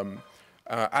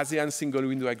 ASEAN Single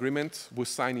Window Agreement was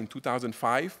signed in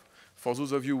 2005. For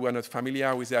those of you who are not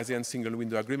familiar with the ASEAN Single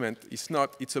Window Agreement,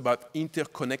 it's about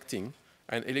interconnecting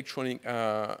an electronic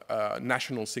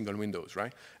national single windows,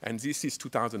 right? And this is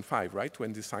 2005, right,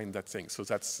 when they signed that thing. So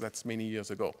that's many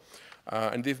years ago.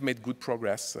 And they've made good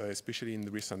progress, especially in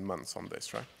the recent months on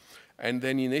this, right? And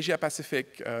then in Asia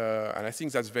Pacific, and I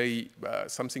think that's very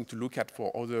something to look at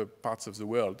for other parts of the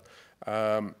world,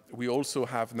 we also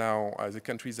have now, the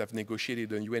countries have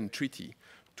negotiated a UN treaty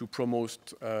to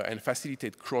promote and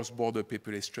facilitate cross-border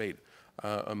paperless trade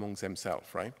among themselves,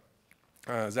 right?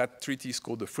 That treaty is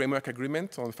called the Framework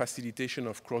Agreement on Facilitation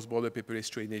of Cross-Border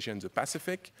Paperless Trade in Asia and the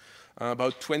Pacific.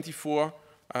 About 24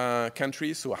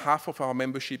 countries, so half of our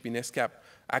membership in ESCAP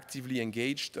actively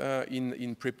engaged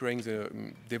in preparing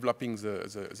developing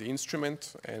the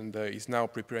instrument, and is now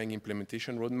preparing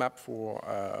implementation roadmap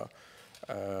for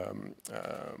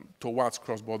towards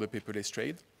cross-border paperless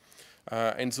trade.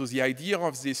 And so the idea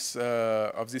of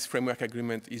this framework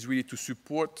agreement is really to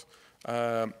support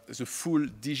the full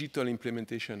digital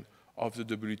implementation of the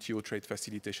WTO Trade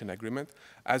Facilitation Agreement,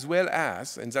 as well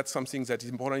as, and that's something that is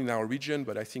important in our region,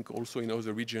 but I think also in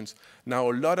other regions, now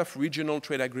a lot of regional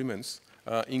trade agreements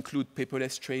include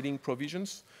paperless trading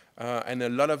provisions, and a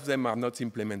lot of them are not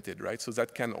implemented, right? So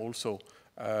that can also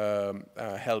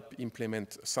help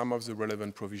implement some of the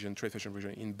relevant trade facilitation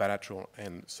provision in bilateral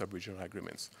and sub-regional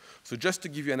agreements. So just to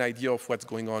give you an idea of what's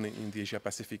going on in the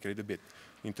Asia-Pacific a little bit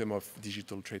in terms of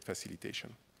digital trade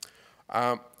facilitation.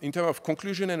 In terms of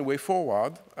conclusion and way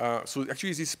forward, so actually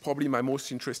this is probably my most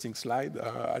interesting slide,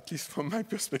 at least from my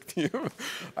perspective.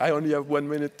 I only have 1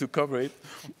 minute to cover it.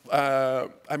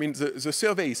 I mean, the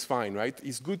survey is fine, right?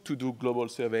 It's good to do global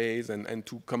surveys and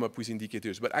to come up with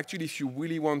indicators. But actually, if you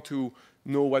really want to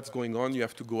know what's going on, you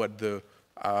have to go at the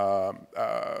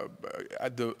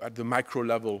micro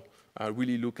level,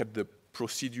 really look at the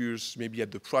procedures, maybe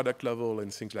at the product level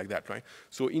and things like that, right?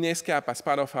 So in ESCAP, as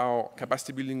part of our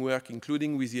capacity building work,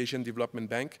 including with the Asian Development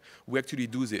Bank, we actually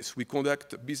do this. We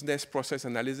conduct business process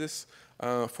analysis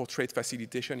for trade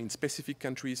facilitation in specific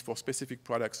countries for specific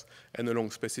products and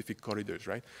along specific corridors,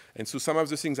 right? And so some of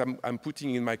the things I'm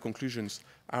putting in my conclusions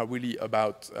are really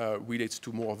about, relates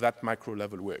to more of that micro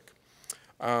level work.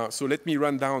 So let me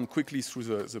run down quickly through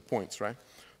the points, right?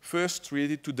 First,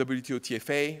 related to WTO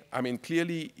TFA, I mean,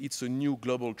 clearly it's a new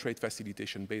global trade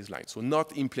facilitation baseline. So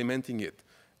not implementing it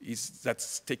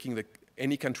that's taking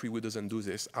any country who doesn't do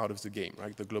this out of the game,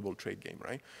 right? The global trade game,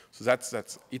 right? So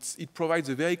it provides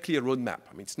a very clear roadmap.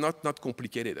 I mean, it's not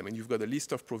complicated. I mean, you've got a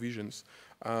list of provisions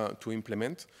to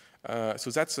implement. So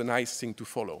that's a nice thing to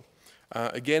follow.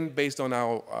 Again, based on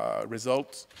our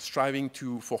results, striving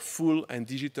for full and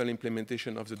digital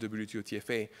implementation of the WTO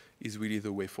TFA is really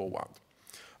the way forward.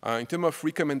 In terms of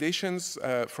recommendations,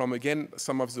 from, again,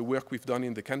 some of the work we've done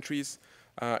in the countries,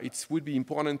 it would be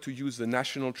important to use the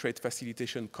national trade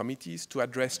facilitation committees to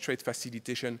address trade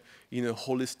facilitation in a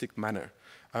holistic manner.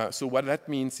 So what that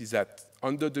means is that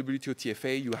under WTO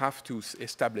TFA, you have to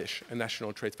establish a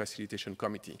national trade facilitation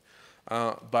committee.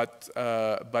 But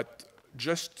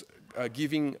just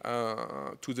giving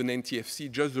to the NTFC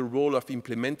just the role of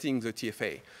implementing the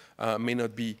TFA may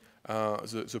not be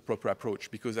the proper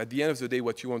approach, because at the end of the day,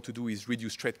 what you want to do is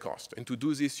reduce trade cost. And to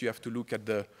do this, you have to look at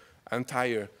the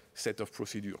entire set of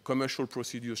procedures: commercial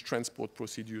procedures, transport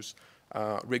procedures,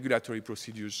 regulatory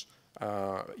procedures,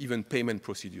 even payment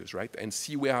procedures, right? And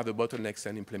see where are the bottlenecks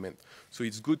and implement. So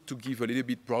it's good to give a little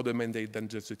bit broader mandate than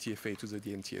just the TFA to the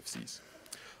DNTFCs.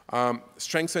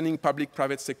 Strengthening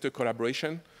public-private sector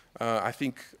collaboration. I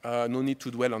think no need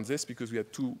to dwell on this because we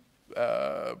had two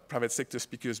private sector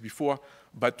speakers before.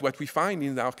 But what we find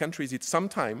in our countries, it's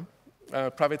sometimes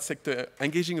private sector,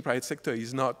 engaging the private sector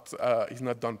is not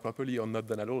done properly or not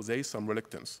done at all. There is some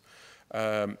reluctance.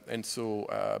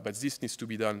 But this needs to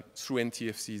be done through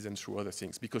NTFCs and through other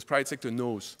things, because private sector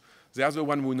knows. They are the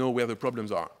one who know where the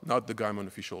problems are, not the government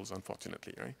officials,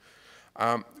 unfortunately, right?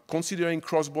 Considering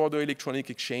cross-border electronic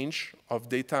exchange of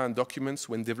data and documents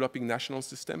when developing national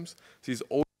systems. This is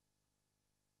all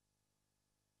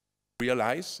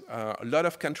realize. A lot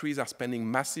of countries are spending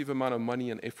massive amount of money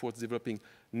and efforts developing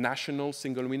national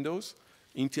single windows,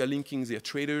 interlinking their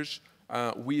traders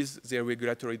with their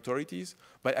regulatory authorities.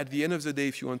 But at the end of the day,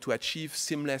 if you want to achieve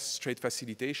seamless trade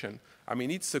facilitation, I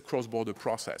mean, it's a cross-border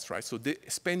process, right? So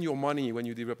spend your money when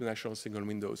you develop national single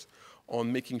windows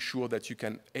on making sure that you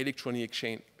can electronically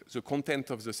exchange the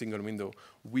content of the single window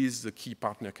with the key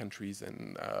partner countries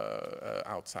and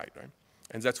outside, right?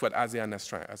 And that's what ASEAN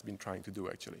has been trying to do,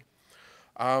 actually.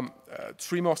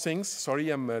 Three more things. Sorry,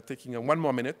 I'm taking one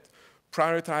more minute.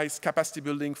 Prioritize capacity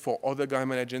building for other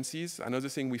government agencies. Another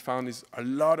thing we found is a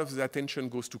lot of the attention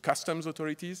goes to customs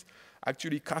authorities.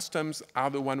 Actually, customs are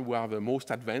the ones who are the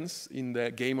most advanced in the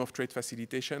game of trade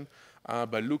facilitation,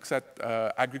 but looks at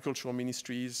agricultural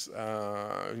ministries,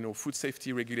 food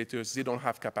safety regulators, they don't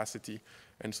have capacity,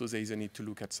 and so there is a need to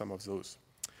look at some of those.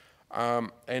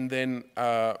 And then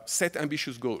set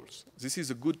ambitious goals. This is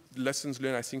a good lessons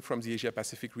learned, I think, from the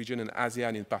Asia-Pacific region and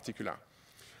ASEAN in particular.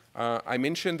 I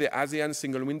mentioned the ASEAN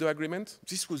Single Window Agreement.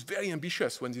 This was very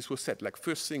ambitious when this was set, like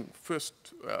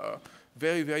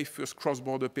very, very first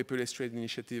cross-border paperless trade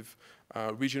initiative,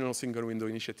 regional single window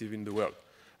initiative in the world.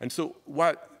 And so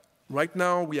right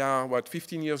now we are,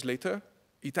 15 years later,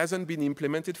 it hasn't been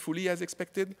implemented fully as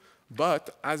expected,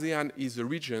 but ASEAN is a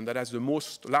region that has the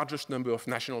largest number of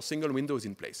national single windows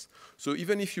in place. So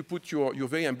even if you put you're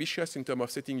very ambitious in terms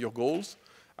of setting your goals,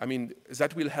 I mean,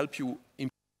 that will help you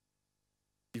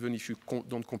even if you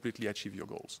don't completely achieve your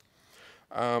goals.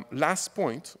 Last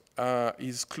point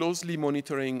is closely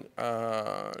monitoring,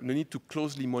 the need to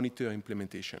closely monitor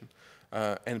implementation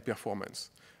and performance.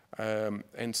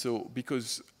 And so,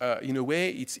 because in a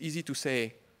way, it's easy to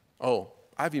say, oh,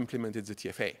 I've implemented the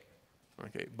TFA.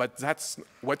 Okay, but that's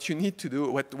what you need to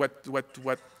do,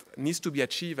 what needs to be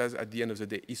achieved at the end of the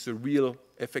day is a real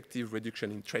effective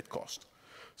reduction in trade cost.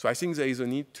 So I think there is a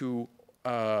need to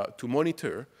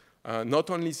monitor not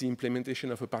only the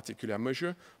implementation of a particular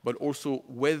measure, but also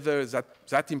whether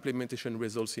that implementation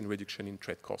results in reduction in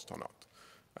trade cost or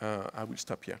not. I will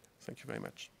stop here. Thank you very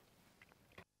much.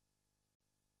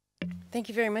 Thank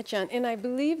you very much, Yann. And I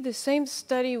believe the same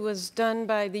study was done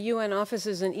by the UN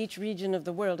offices in each region of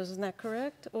the world. Isn't that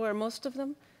correct? Or most of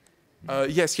them?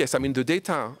 Yes. I mean, the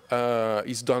data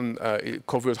is done, it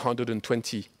covers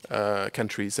 120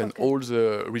 countries, and all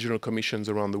the regional commissions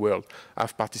around the world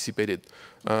have participated.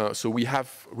 So we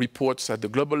have reports at the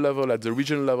global level, at the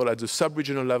regional level, at the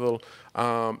sub-regional level,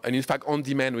 and in fact, on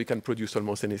demand, we can produce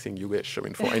almost anything you wish, I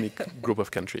mean, for any group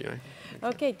of country.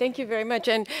 Right? Okay, thank you very much.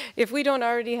 And if we don't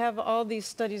already have all these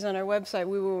studies on our website,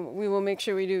 we will make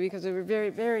sure we do, because they were very,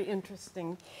 very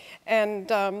interesting.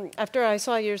 And after I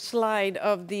saw your slide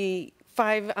of the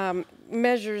 5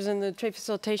 measures in the Trade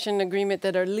Facilitation Agreement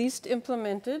that are least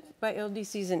implemented by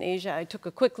LDCs in Asia, I took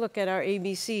a quick look at our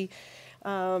ABC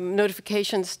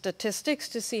notification statistics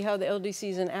to see how the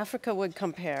LDCs in Africa would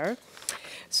compare.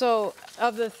 So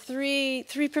of the three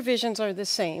provisions are the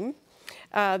same.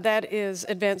 That is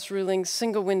advanced rulings,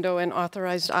 single window, and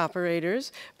authorized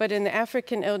operators. But in the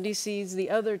African LDCs, the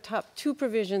other top 2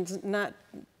 provisions not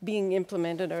being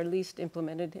implemented or least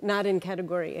implemented, not in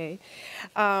category A,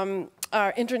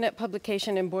 are internet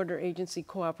publication and border agency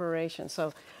cooperation.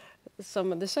 So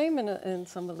some are the same and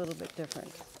some a little bit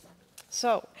different.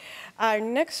 So our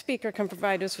next speaker can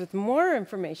provide us with more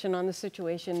information on the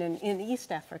situation in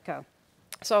East Africa.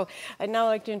 So I'd now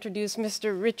like to introduce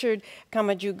Mr. Richard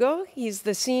Kamajugo. He's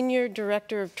the Senior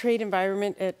Director of Trade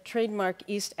Environment at TradeMark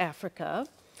East Africa.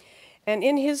 And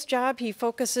in his job, he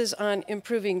focuses on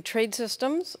improving trade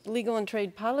systems, legal and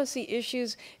trade policy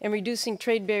issues, and reducing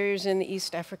trade barriers in the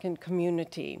East African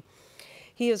community.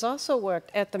 He has also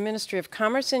worked at the Ministry of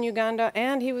Commerce in Uganda,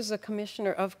 and he was the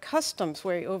Commissioner of Customs,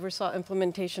 where he oversaw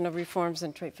implementation of reforms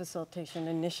and trade facilitation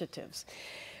initiatives.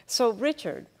 So,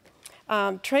 Richard,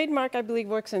 TradeMark, I believe,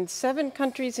 works in 7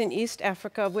 countries in East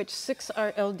Africa, of which 6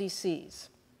 are LDCs.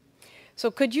 So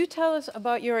could you tell us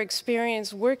about your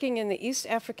experience working in the East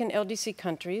African LDC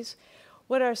countries?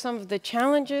 What are some of the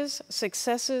challenges,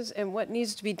 successes, and what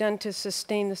needs to be done to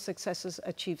sustain the successes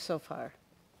achieved so far?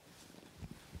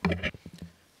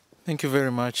 Thank you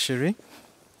very much, Sheri.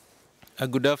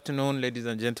 Good afternoon, ladies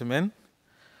and gentlemen.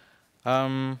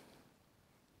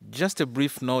 Just a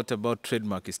brief note about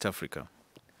TradeMark East Africa.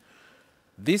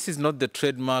 This is not the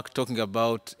trademark talking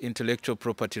about intellectual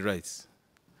property rights.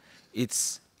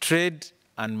 It's trade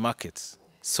and markets.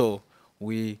 So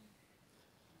we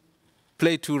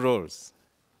play two roles: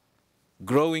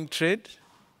 growing trade,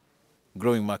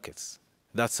 growing markets.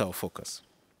 That's our focus.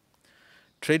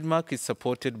 TradeMark is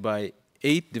supported by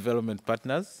 8 development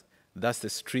partners. That's the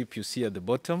strip you see at the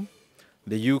bottom: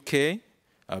 the UK,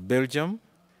 Belgium,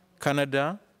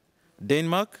 Canada,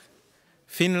 Denmark,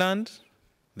 Finland,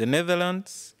 the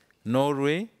Netherlands,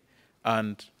 Norway,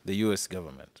 and the US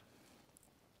government.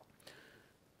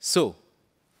 So,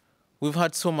 we've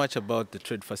heard so much about the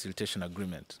Trade Facilitation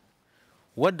Agreement.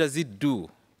 What does it do,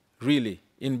 really?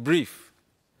 In brief,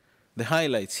 the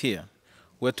highlights here.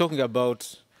 We're talking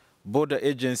about border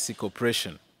agency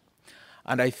cooperation.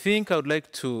 And I think I would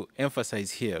like to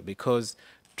emphasize here, because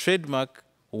TradeMark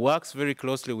works very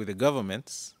closely with the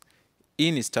governments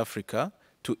in East Africa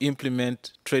to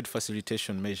implement trade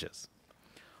facilitation measures.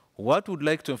 What we'd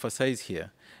like to emphasize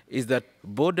here is that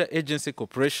border agency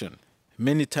cooperation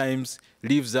many times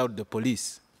leaves out the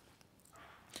police.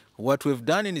 What we've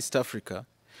done in East Africa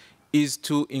is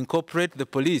to incorporate the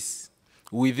police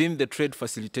within the trade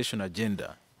facilitation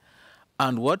agenda.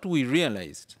 And what we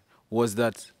realized was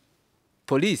that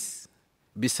police,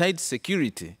 besides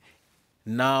security,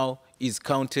 now is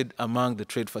counted among the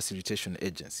trade facilitation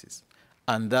agencies.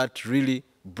 And that really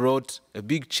brought a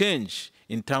big change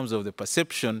in terms of the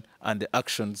perception and the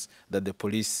actions that the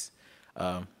police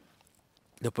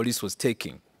was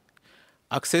taking.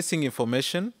 Accessing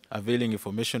information, availing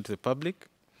information to the public,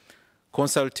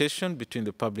 consultation between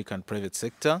the public and private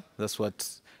sector, that's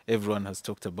what everyone has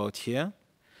talked about here,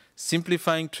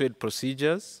 simplifying trade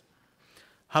procedures,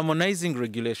 harmonizing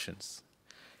regulations.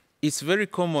 It's very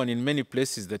common in many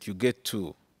places that you get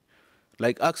to,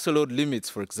 like axle load limits,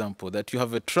 for example, that you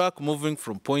have a truck moving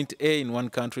from point A in one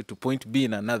country to point B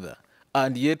in another,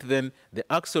 and yet then the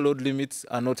axle load limits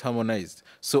are not harmonized.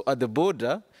 So at the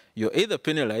border, you're either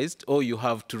penalized or you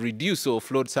have to reduce or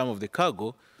offload some of the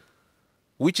cargo,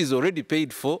 which is already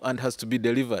paid for and has to be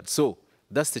delivered. So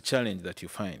that's the challenge that you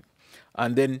find.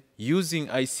 And then using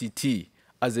ICT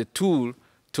as a tool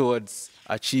towards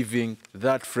achieving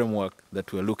that framework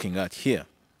that we're looking at here.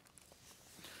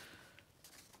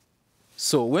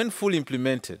 So when fully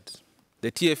implemented,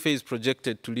 the TFA is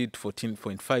projected to lead to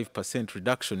 14.5%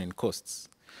 reduction in costs.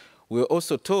 We're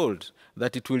also told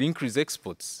that it will increase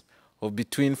exports of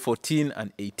between 14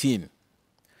 and 18.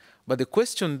 But the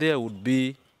question there would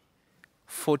be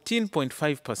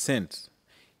 14.5%.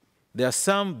 There are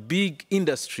some big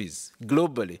industries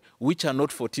globally which are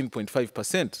not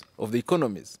 14.5% of the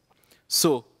economies.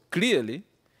 So clearly,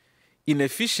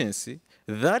 inefficiency,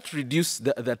 that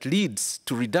leads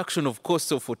to reduction of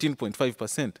costs of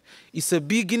 14.5%. It's a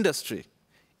big industry.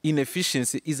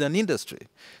 Inefficiency is an industry.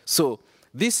 So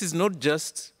this is not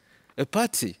just a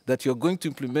party that you're going to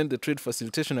implement the Trade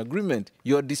Facilitation Agreement.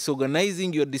 You're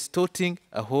disorganizing, you're distorting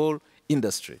a whole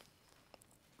industry.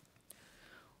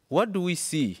 What do we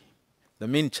see the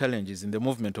main challenges in the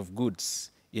movement of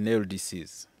goods in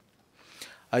LDCs?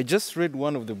 I just read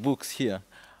one of the books here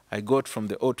I got from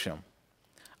the Atrium.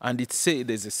 And it said,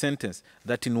 there's a sentence,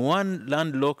 that in one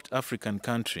landlocked African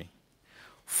country,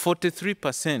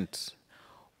 43%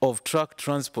 of truck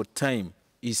transport time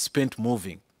is spent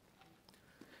moving.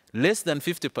 Less than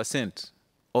 50%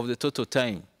 of the total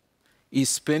time is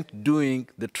spent doing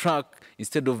the truck.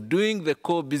 Instead of doing the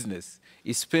core business,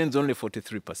 it spends only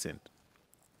 43%.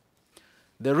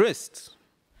 The rest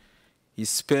is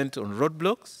spent on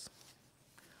roadblocks,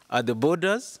 at the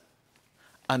borders,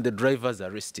 and the drivers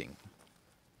are resting.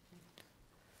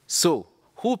 So,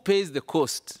 who pays the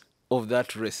cost of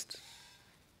that rest?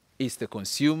 It's the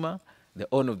consumer, the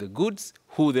owner of the goods,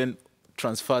 who then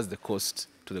transfers the cost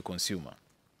to the consumer.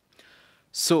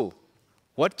 So,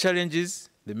 what challenges,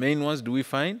 the main ones, do we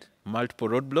find? Multiple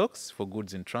roadblocks for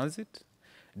goods in transit,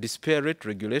 disparate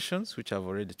regulations, which I've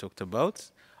already talked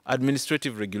about,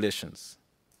 administrative regulations,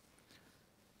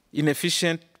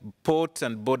 inefficient port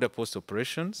and border post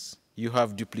operations, you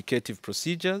have duplicative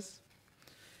procedures,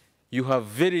 you have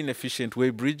very inefficient way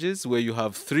bridges where you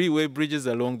have 3 way bridges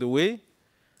along the way,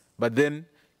 but then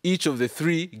each of the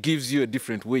 3 gives you a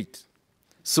different weight.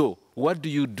 So what do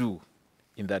you do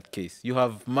in that case? You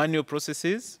have manual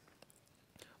processes,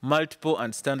 multiple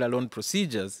and standalone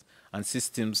procedures and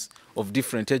systems of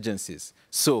different agencies.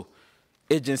 So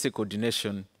agency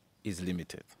coordination is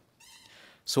limited.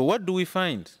 So what do we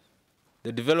find?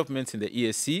 The developments in the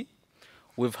ESC,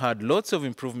 we've had lots of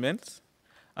improvements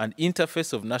and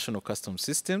interface of national customs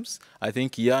systems. I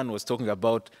think Yann was talking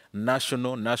about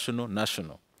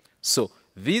national. So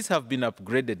these have been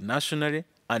upgraded nationally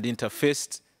and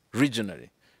interfaced regionally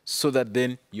so that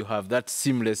then you have that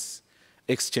seamless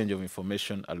exchange of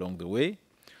information along the way.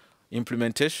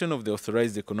 Implementation of the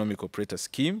Authorized Economic Operator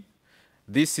Scheme.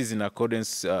 This is in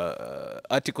accordance,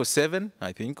 Article 7,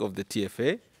 I think, of the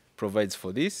TFA provides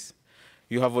for this.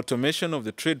 You have automation of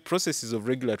the trade processes of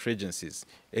regulatory agencies.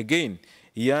 Again,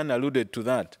 Yann alluded to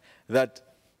that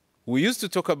we used to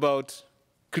talk about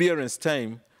clearance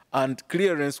time, and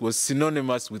clearance was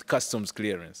synonymous with customs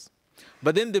clearance.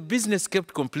 But then the business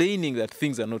kept complaining that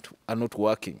things are not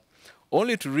working,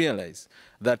 only to realize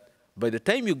that by the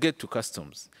time you get to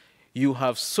customs, you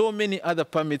have so many other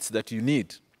permits that you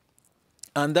need.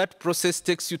 And that process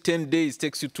takes you 10 days,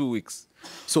 takes you 2 weeks.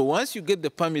 So once you get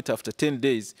the permit after 10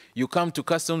 days, you come to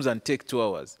customs and take 2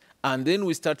 hours. And then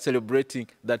we start celebrating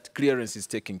that clearance is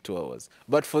taking 2 hours.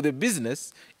 But for the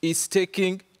business, it's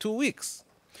taking 2 weeks.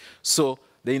 So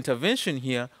the intervention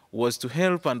here was to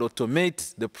help and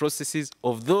automate the processes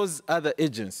of those other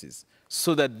agencies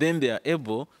so that then they are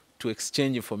able to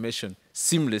exchange information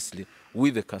seamlessly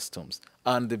with the customs.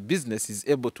 And the business is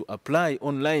able to apply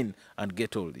online and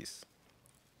get all this.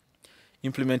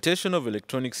 Implementation of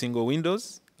electronic single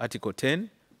windows, Article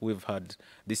 10, we've had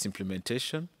this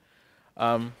implementation.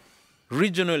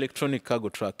 Regional electronic cargo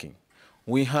tracking.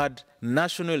 We had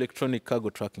national electronic cargo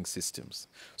tracking systems.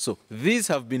 So these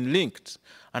have been linked,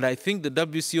 and I think the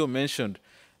WCO mentioned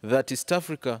that East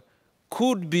Africa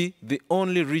could be the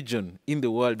only region in the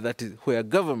world that is where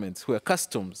governments, where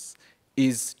customs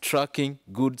is tracking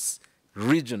goods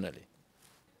regionally.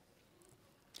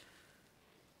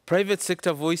 Private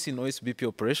sector voice in OSBP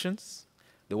operations,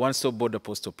 the one-stop border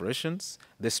post operations.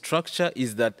 The structure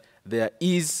is that there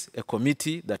is a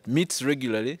committee that meets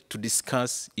regularly to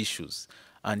discuss issues.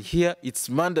 And here it's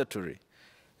mandatory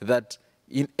that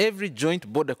in every joint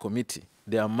border committee,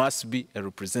 there must be a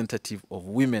representative of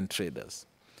women traders.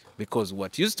 Because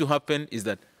what used to happen is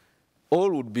that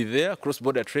all would be there,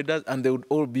 cross-border traders, and they would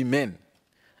all be men.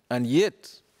 And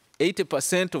yet,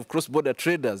 80% of cross-border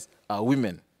traders are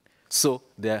women. So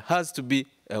there has to be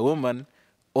a woman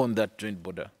on that joint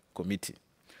border committee.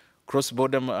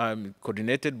 Cross-border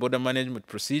coordinated border management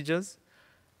procedures,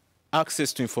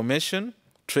 access to information,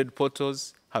 trade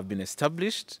portals have been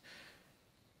established.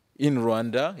 In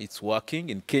Rwanda, it's working.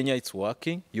 In Kenya, it's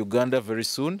working. Uganda, very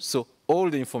soon. So all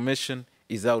the information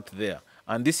is out there.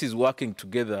 And this is working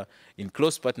together in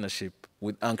close partnership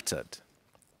with UNCTAD.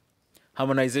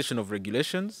 Harmonization of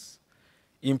regulations,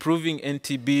 improving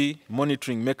NTB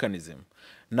monitoring mechanism.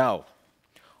 Now,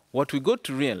 what we got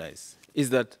to realize is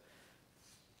that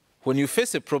when you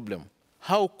face a problem,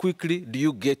 how quickly do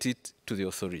you get it to the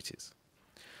authorities?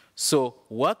 So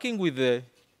working with the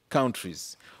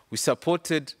countries, we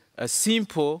supported a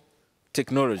simple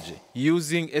technology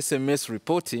using SMS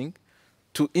reporting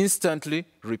to instantly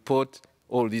report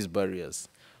all these barriers.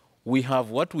 We have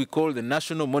what we call the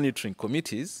national monitoring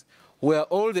committees, where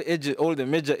all the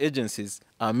major agencies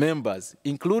are members,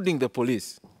 including the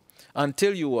police. And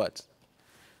tell you what,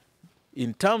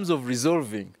 in terms of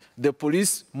resolving, the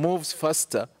police moves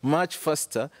faster, much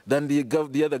faster than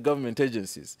the other government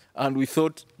agencies. And we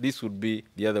thought this would be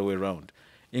the other way around.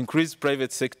 Increased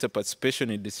private sector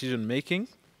participation in decision-making.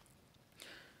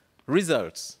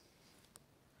 Results.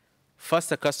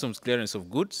 Faster customs clearance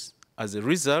of goods as a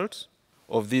result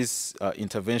of these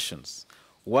interventions.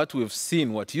 What we've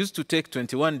seen, what used to take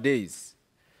 21 days,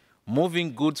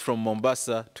 moving goods from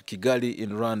Mombasa to Kigali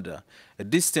in Rwanda, a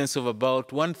distance of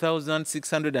about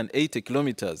 1,680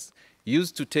 kilometers,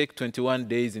 used to take 21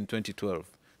 days in 2012.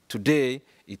 Today,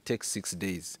 it takes 6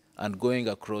 days and going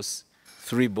across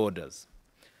 3 borders.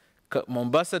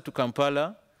 Mombasa to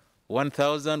Kampala,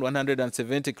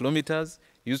 1,170 kilometers,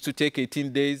 used to take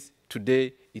 18 days.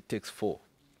 Today, it takes 4.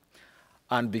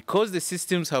 And because the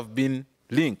systems have been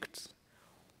linked,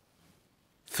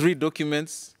 3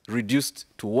 documents reduced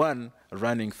to 1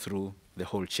 running through the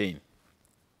whole chain.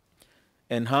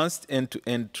 Enhanced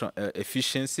end-to-end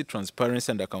efficiency,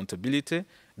 transparency, and accountability.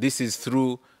 This is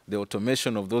through the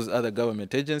automation of those other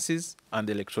government agencies and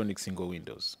the electronic single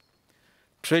windows.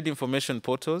 Trade information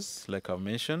portals, like I've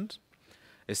mentioned.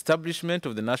 Establishment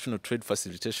of the national trade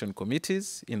facilitation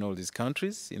committees in all these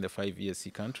countries, in the 5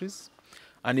 ESC countries.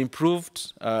 And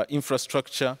improved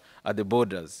infrastructure at the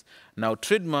borders. Now,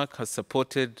 TradeMark has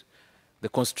supported the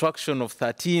construction of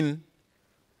 13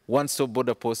 one-stop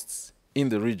border posts in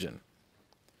the region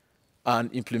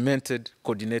and implemented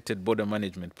coordinated border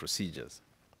management procedures.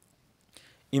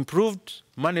 Improved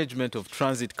management of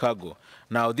transit cargo.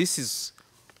 Now, this is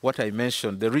what I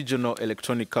mentioned, the regional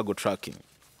electronic cargo tracking.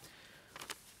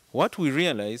 What we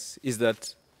realize is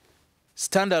that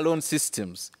standalone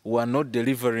systems were not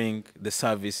delivering the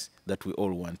service that we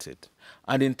all wanted.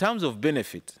 And in terms of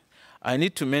benefit, I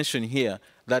need to mention here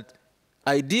that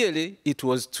ideally it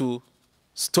was to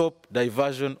stop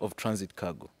diversion of transit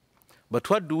cargo. But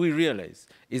what do we realize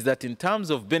is that in terms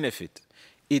of benefit,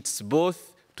 it's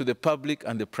both to the public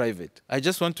and the private. I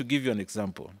just want to give you an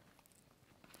example.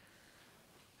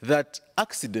 That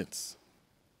accidents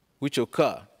which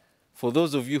occur, for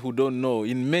those of you who don't know,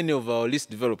 in many of our least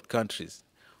developed countries,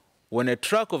 when a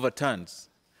truck overturns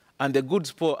and the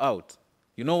goods pour out,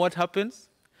 you know what happens?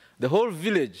 The whole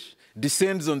village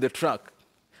descends on the truck,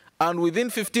 and within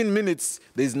 15 minutes,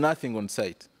 there's nothing on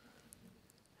site.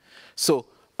 So,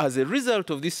 as a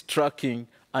result of this tracking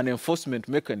and enforcement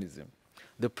mechanism,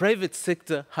 the private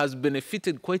sector has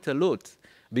benefited quite a lot,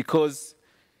 because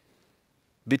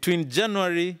between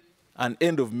January and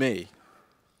end of May,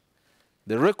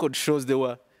 the record shows there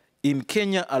were, in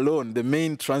Kenya alone, the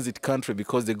main transit country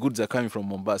because the goods are coming from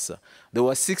Mombasa, there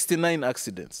were 69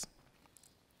 accidents.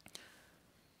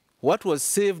 What was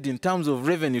saved in terms of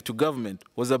revenue to government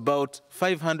was about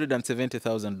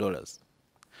 $570,000.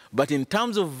 But in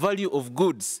terms of value of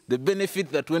goods, the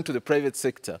benefit that went to the private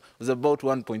sector was about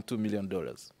 $1.2 million.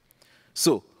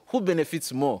 So, who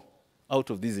benefits more out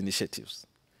of these initiatives?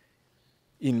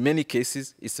 In many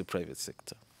cases, it's the private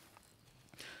sector.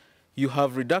 You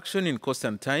have reduction in cost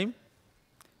and time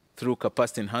through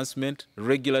capacity enhancement,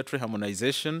 regulatory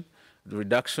harmonization,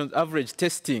 reduction, average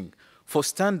testing for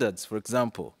standards, for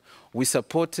example. We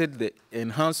supported the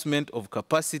enhancement of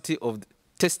capacity, of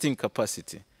testing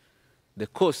capacity. The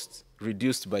cost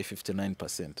reduced by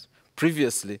 59%.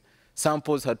 Previously,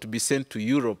 samples had to be sent to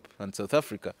Europe and South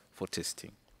Africa for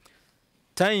testing.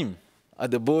 Time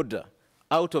at the border,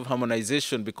 out of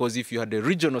harmonization, because if you had a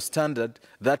regional standard,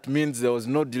 that means there was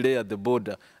no delay at the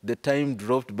border. The time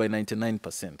dropped by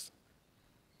 99%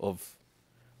 of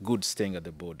goods staying at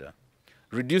the border.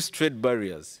 Reduced trade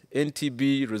barriers,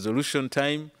 NTB resolution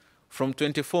time from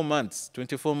 24 months.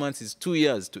 24 months is 2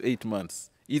 years to 8 months.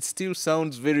 It still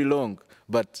sounds very long,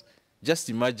 but just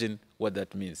imagine what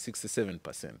that means,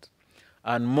 67%.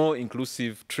 And more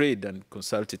inclusive trade and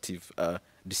consultative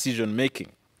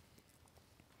decision-making.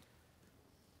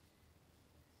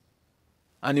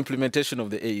 And implementation of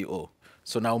the AEO.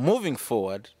 So now moving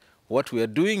forward, what we are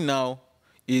doing now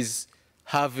is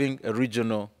having a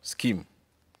regional scheme,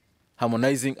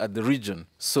 harmonizing at the region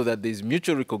so that there is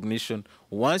mutual recognition.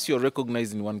 Once you're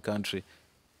recognized in one country,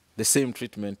 the same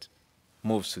treatment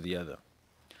moves to the other.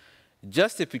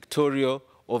 Just a pictorial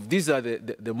of these are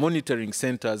the monitoring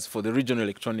centers for the regional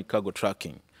electronic cargo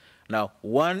tracking. Now,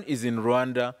 one is in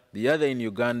Rwanda, the other in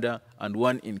Uganda, and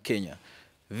one in Kenya.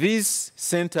 These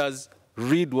centers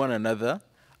read one another,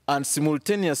 and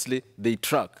simultaneously they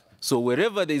track. So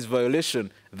wherever there is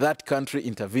violation, that country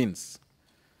intervenes.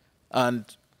 And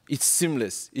it's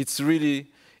seamless.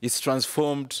 It's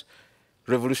transformed,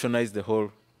 revolutionized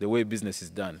the way business is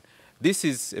done. This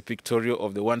is a pictorial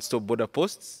of the one-stop border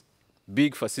posts,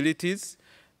 big facilities.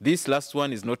 This last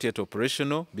one is not yet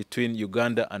operational between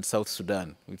Uganda and South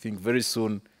Sudan. We think very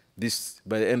soon,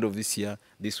 by the end of this year,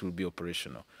 this will be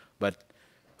operational. But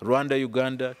Rwanda,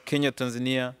 Uganda, Kenya,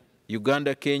 Tanzania,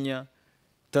 Uganda, Kenya,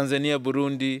 Tanzania,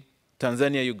 Burundi,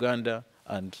 Tanzania, Uganda,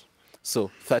 and so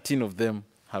 13 of them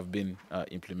have been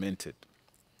implemented.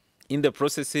 In the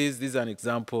processes, this is an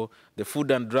example. The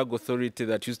Food and Drug Authority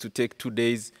that used to take 2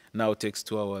 days now takes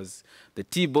 2 hours. The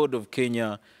Tea Board of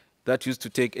Kenya that used to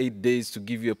take 8 days to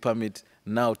give you a permit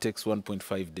now takes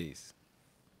 1.5 days.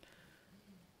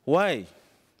 Why?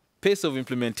 Pace of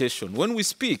implementation. When we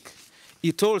speak,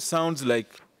 it all sounds like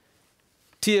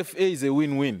TFA is a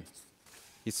win-win.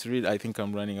 It's real. I think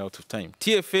I'm running out of time.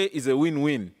 TFA is a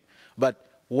win-win.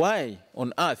 But why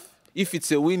on earth, if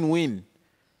it's a win-win,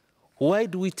 why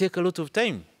do we take a lot of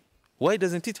time? Why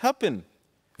doesn't it happen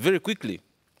very quickly?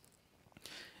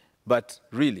 But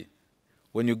really,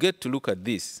 when you get to look at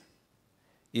this,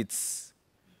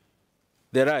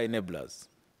 there are enablers.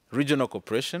 Regional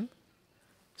cooperation,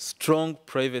 strong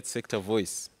private sector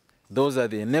voice. Those are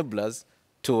the enablers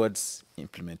towards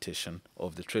implementation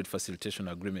of the Trade Facilitation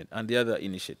Agreement and the other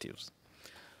initiatives.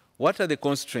 What are the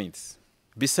constraints?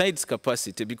 Besides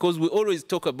capacity, because we always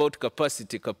talk about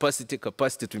capacity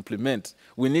to implement.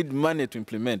 We need money to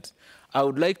implement. I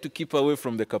would like to keep away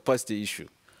from the capacity issue.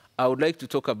 I would like to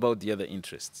talk about the other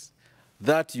interests.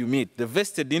 that you meet, the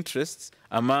vested interests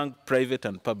among private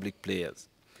and public players.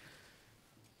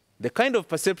 The kind of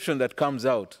perception that comes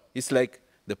out is like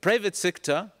the private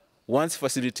sector wants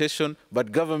facilitation,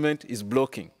 but government is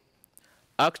blocking.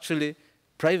 Actually,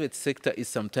 private sector is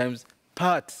sometimes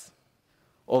part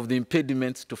of the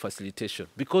impediments to facilitation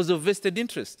because of vested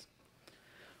interest.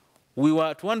 We were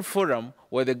at one forum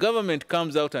where the government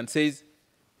comes out and says,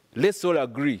 let's all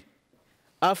agree,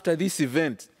 after this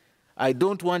event, I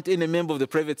don't want any member of the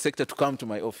private sector to come to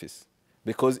my office.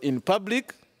 Because in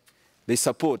public, they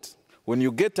support. When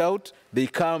you get out, they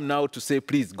come now to say,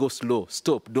 please go slow,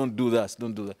 stop, don't do that,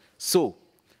 don't do that. So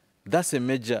that's a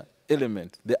major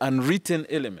element, the unwritten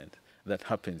element that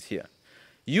happens here.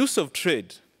 Use of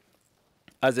trade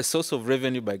as a source of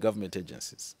revenue by government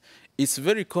agencies. It's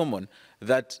very common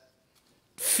that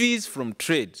fees from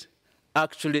trade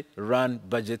actually run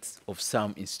budgets of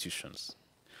some institutions.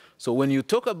 So when you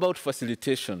talk about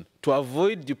facilitation, to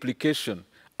avoid duplication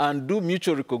and do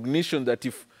mutual recognition that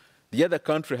if the other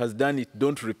country has done it,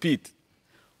 don't repeat,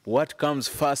 what comes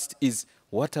first is,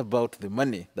 what about the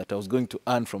money that I was going to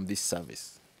earn from this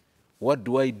service? What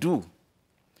do I do?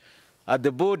 At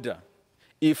the border,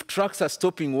 if trucks are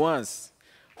stopping once,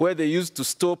 where they used to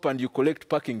stop and you collect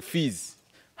parking fees,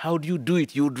 how do you do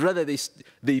it? You would rather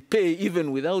they pay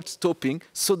even without stopping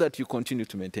so that you continue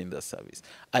to maintain that service.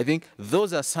 I think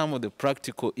those are some of the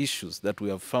practical issues that we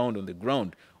have found on the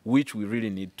ground, which we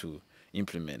really need to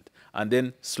implement. And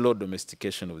then slow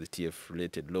domestication of the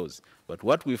TF-related laws. But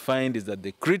what we find is that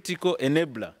the critical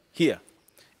enabler here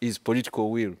is political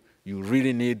will. You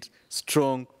really need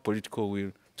strong political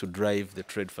will to drive the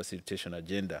trade facilitation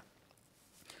agenda.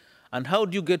 And how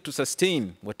do you get to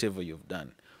sustain whatever you've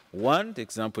done? One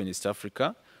example in East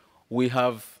Africa, we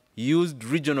have used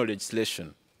regional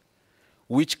legislation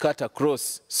which cut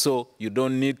across, so you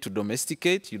don't need to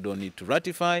domesticate, you don't need to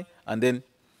ratify, and then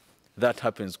that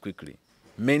happens quickly.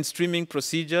 Mainstreaming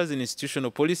procedures in institutional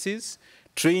policies,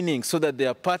 training so that they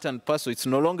are part and parcel. It's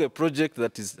no longer a project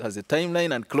that has a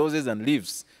timeline and closes and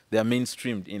leaves. They are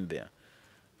mainstreamed in there.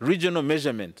 Regional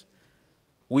measurement.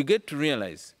 We get to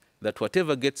realize that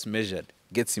whatever gets measured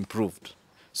gets improved.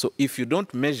 So if you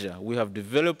don't measure, we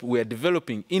are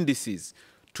developing indices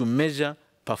to measure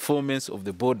performance of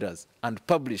the borders and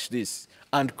publish this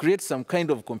and create some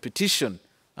kind of competition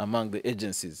among the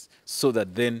agencies so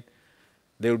that then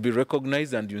they will be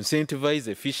recognized and you incentivize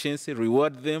efficiency,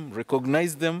 reward them,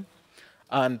 recognize them,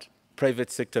 and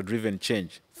private sector-driven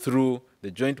change through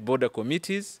the joint border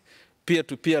committees,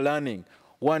 peer-to-peer learning.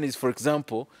 One is, for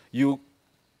example, you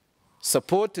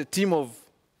support a team of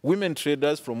women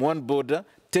traders from one border,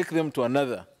 take them to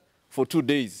another for 2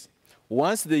 days.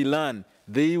 Once they learn,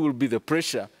 they will be the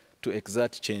pressure to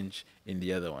exert change in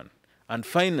the other one. And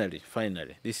finally,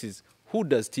 this is, who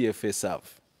does TFA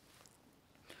serve?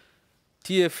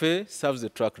 TFA serves the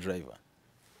truck driver.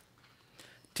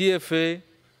 TFA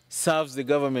serves the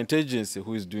government agency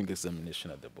who is doing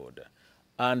examination at the border.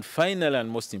 And finally, and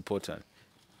most important,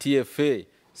 TFA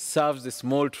serves the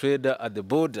small trader at the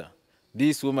border.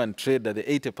 These women trade at the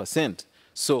 80%.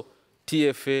 So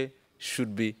TFA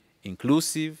should be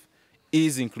inclusive,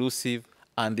 is inclusive,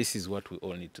 and this is what we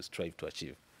all need to strive to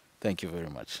achieve. Thank you very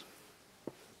much.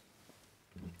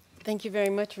 Thank you very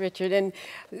much, Richard. And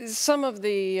some of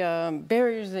the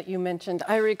barriers that you mentioned,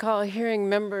 I recall hearing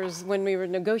members when they were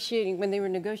negotiating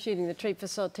the Trade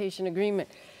Facilitation Agreement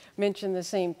mention the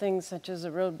same things, such as the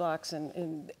roadblocks.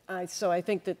 So I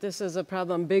think that this is a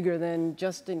problem bigger than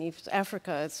just in East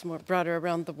Africa. It's more broader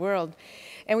around the world.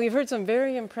 And we've heard some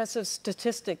very impressive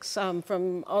statistics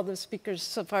from all the speakers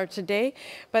so far today.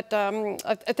 But I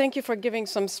thank you for giving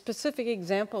some specific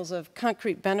examples of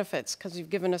concrete benefits, because you've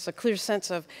given us a clear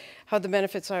sense of how the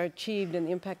benefits are achieved and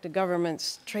the impact of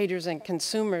governments, traders, and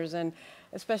consumers. And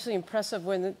especially impressive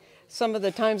when some of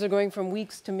the times are going from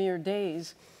weeks to mere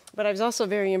days. But I was also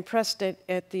very impressed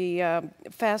at the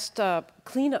fast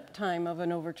cleanup time of an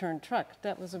overturned truck.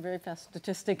 That was a very fast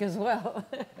statistic as well.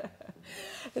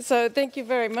 So thank you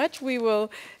very much. We will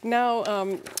now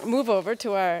move over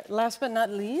to our last but not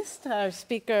least, our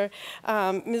speaker,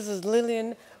 Mrs.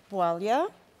 Lillian Bwalya.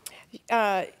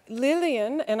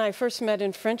 Lillian and I first met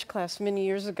in French class many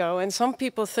years ago, and some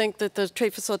people think that the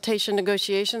trade facilitation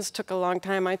negotiations took a long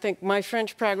time. I think my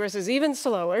French progress is even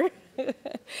slower.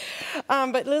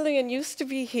 But Lillian used to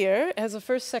be here as a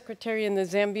first secretary in the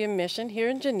Zambia mission here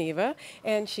in Geneva,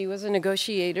 and she was a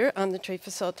negotiator on the Trade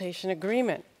Facilitation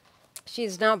Agreement. She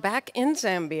is now back in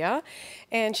Zambia,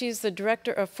 and she's the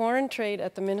Director of Foreign Trade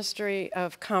at the Ministry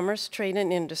of Commerce, Trade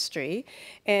and Industry,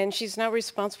 and she's now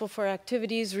responsible for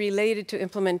activities related to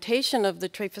implementation of the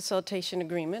Trade Facilitation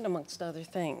Agreement, amongst other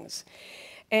things.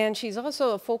 And she's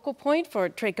also a focal point for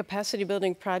trade capacity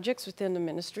building projects within the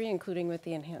ministry, including with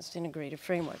the Enhanced Integrated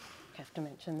Framework. I have to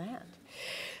mention that.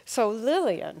 So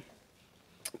Lillian,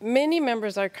 many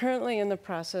members are currently in the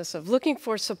process of looking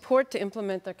for support to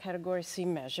implement their Category C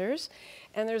measures.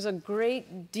 And there's a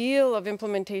great deal of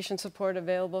implementation support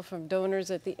available from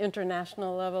donors at the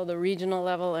international level, the regional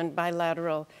level, and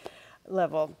bilateral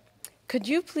level. Could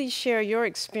you please share your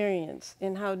experience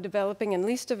in how developing and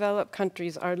least developed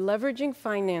countries are leveraging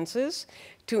finances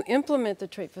to implement the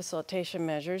trade facilitation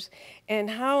measures, and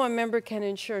how a member can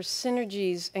ensure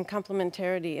synergies and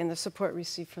complementarity in the support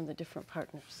received from the different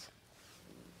partners?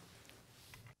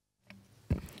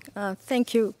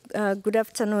 Thank you. Good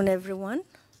afternoon, everyone.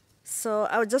 So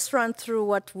I'll just run through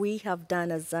what we have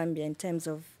done as Zambia in terms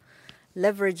of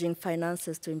leveraging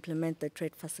finances to implement the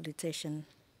Trade Facilitation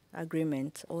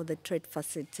Agreement or the Trade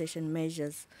Facilitation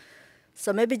measures.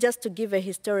 So maybe just to give a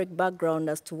historic background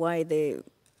as to why the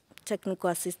technical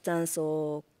assistance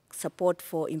or support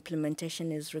for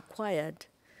implementation is required.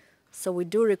 So we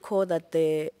do recall that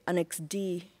the Annex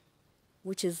D,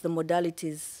 which is the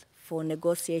modalities for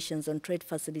negotiations on trade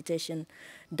facilitation,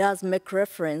 does make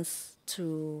reference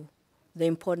to the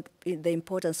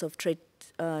importance of trade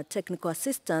technical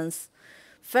assistance.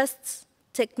 First,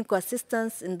 technical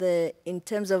assistance in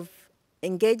terms of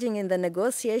engaging in the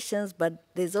negotiations, but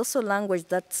there's also language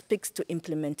that speaks to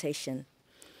implementation.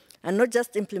 And not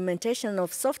just implementation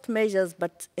of soft measures,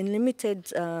 but in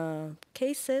limited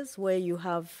cases where you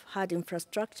have hard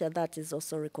infrastructure, that is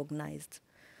also recognized.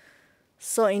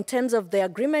 So in terms of the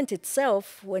agreement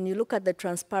itself, when you look at the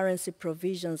transparency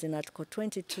provisions in Article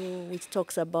 22, which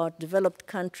talks about developed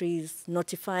countries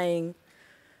notifying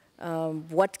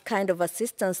what kind of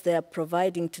assistance they are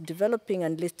providing to developing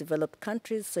and least developed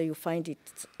countries, so you find it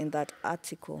in that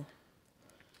article.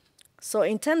 So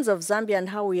in terms of Zambia and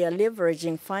how we are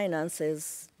leveraging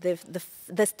finances,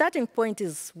 the starting point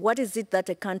is what is it that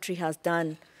a country has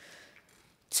done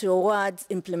towards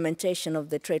implementation of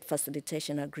the Trade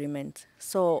Facilitation Agreement.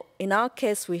 So in our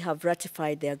case, we have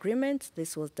ratified the agreement.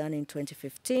 This was done in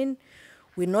 2015.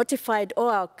 We notified all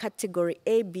our category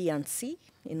A, B, and C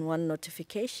in one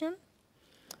notification.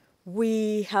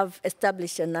 We have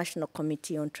established a national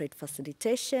committee on trade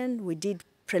facilitation. We did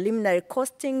preliminary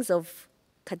costings of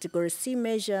category C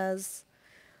measures,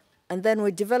 and then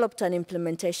we developed an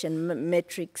implementation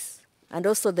matrix. And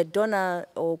also the donor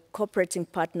or cooperating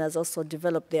partners also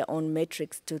developed their own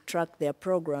metrics to track their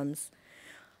programs.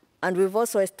 And we've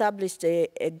also established a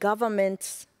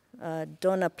government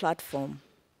donor platform.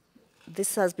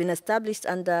 This has been established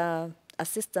under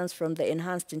assistance from the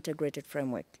Enhanced Integrated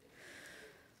Framework.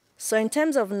 So in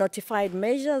terms of notified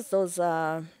measures, those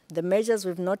are the measures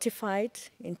we've notified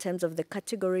in terms of the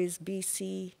categories B,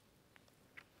 C.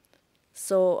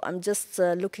 So I'm just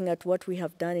looking at what we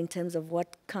have done in terms of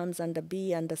what comes under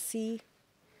B, under C.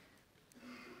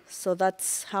 So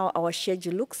that's how our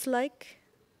schedule looks like.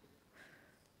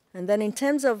 And then in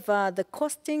terms of the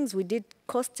costings, we did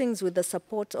costings with the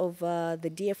support of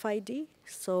the DFID.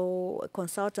 So a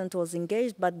consultant was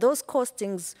engaged, but those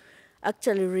costings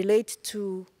actually relate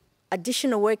to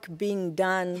additional work being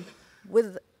done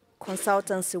with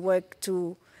consultancy work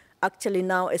to actually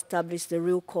now establish the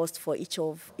real cost for each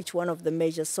one of the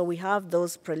measures. So we have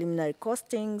those preliminary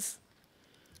costings,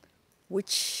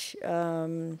 which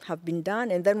have been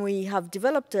done, and then we have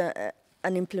developed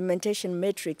an implementation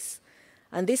matrix,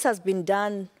 and this has been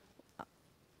done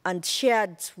and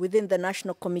shared within the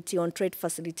National Committee on Trade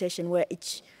Facilitation, where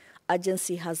each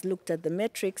agency has looked at the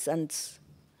metrics and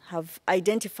have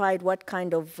identified what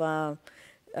kind of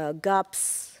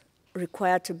gaps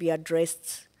require to be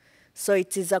addressed. So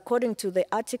it is according to the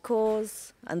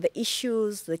articles and the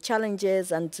issues, the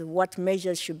challenges, and what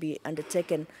measures should be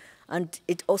undertaken. And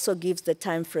it also gives the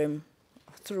time frame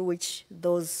through which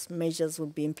those measures will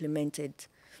be implemented.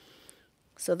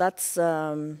 So that's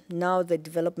now the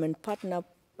development partner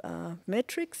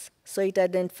matrix. So it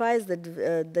identifies the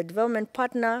development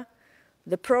partner,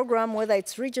 the program, whether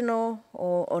it's regional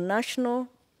or national,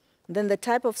 then the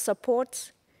type of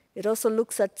support. It also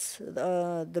looks at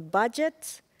the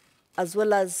budget, as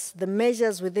well as the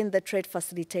measures within the Trade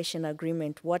Facilitation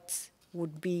Agreement, what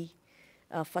would be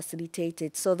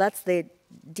facilitated. So that's the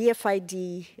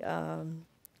DFID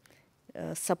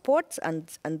support and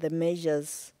the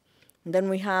measures. And then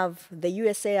we have the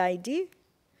USAID,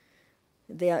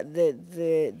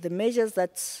 the measures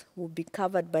that will be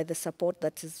covered by the support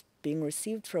that is being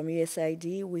received from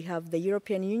USAID. We have the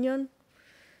European Union.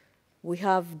 We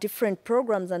have different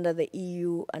programs under the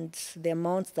EU and the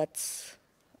amounts that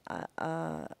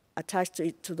attached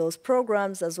to those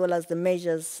programs, as well as the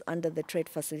measures under the Trade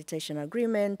Facilitation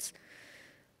Agreement.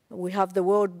 We have the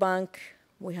World Bank.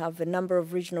 We have a number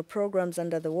of regional programs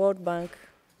under the World Bank,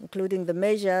 including the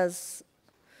measures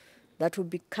that will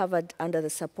be covered under the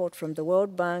support from the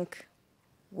World Bank.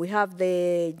 We have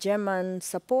the German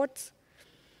support,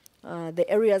 the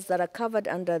areas that are covered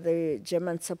under the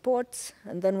German support,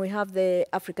 and then we have the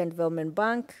African Development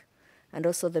Bank, and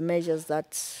also the measures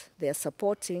that they are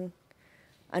supporting.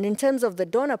 And in terms of the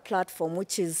donor platform,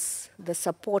 which is the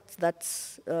support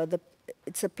that's,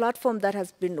 it's a platform that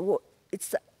has been,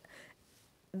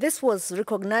 this was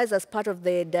recognized as part of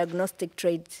the diagnostic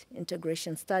trade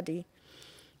integration study.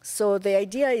 So the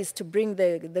idea is to bring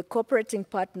the cooperating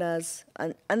partners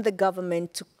and the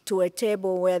government to a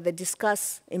table where they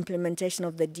discuss implementation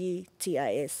of the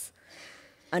DTIS.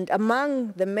 And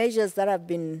among the measures that have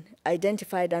been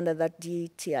identified under that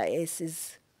DTIS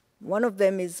is, one of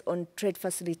them is on trade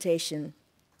facilitation.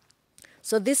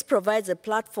 So this provides a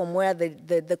platform where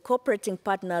the cooperating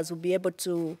partners will be able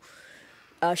to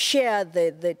share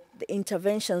the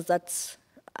interventions that's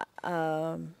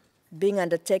being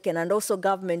undertaken, and also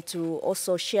government to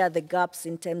also share the gaps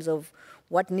in terms of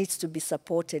what needs to be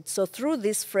supported. So through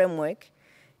this framework,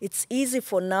 it's easy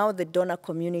for now the donor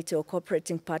community or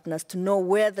cooperating partners to know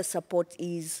where the support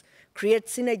is, create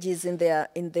synergies in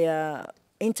their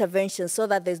interventions so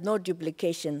that there's no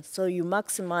duplication. So you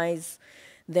maximize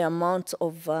the amount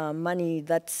of money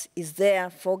that is there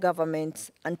for government,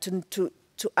 and to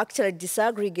actually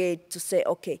disaggregate to say,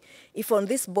 okay, if on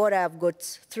this board I've got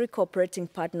 3 cooperating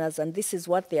partners and this is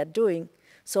what they are doing,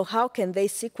 so how can they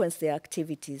sequence their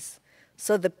activities?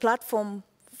 So the platform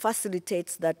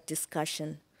facilitates that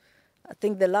discussion. I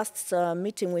think the last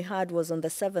meeting we had was on the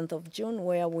 7th of June,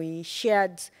 where we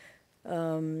shared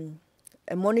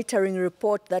a monitoring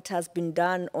report that has been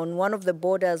done on one of the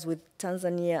borders with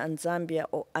Tanzania and Zambia,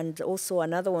 and also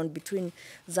another one between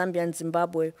Zambia and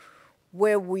Zimbabwe,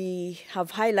 where we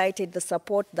have highlighted the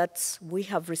support that we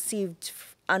have received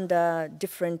under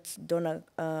different donor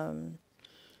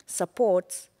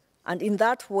supports. And in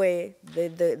that way,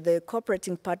 the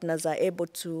cooperating partners are able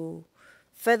to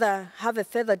have a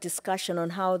further discussion on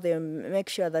how they make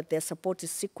sure that their support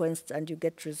is sequenced and you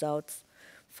get results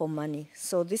for money.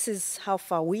 So this is how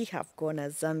far we have gone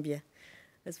as Zambia.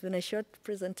 It's been a short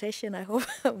presentation. I hope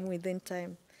I'm within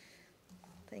time.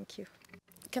 Thank you.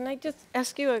 Can I just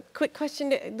ask you a quick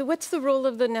question? What's the role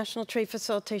of the National Trade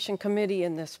Facilitation Committee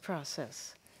in this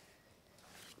process?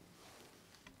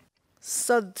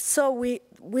 So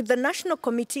with the National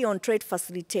Committee on Trade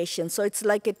Facilitation, so it's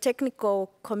like a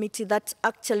technical committee that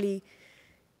actually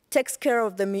takes care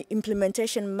of the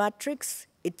implementation matrix.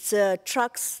 It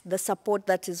tracks the support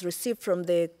that is received from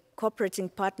the cooperating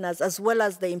partners, as well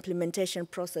as the implementation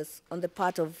process on the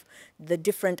part of the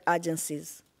different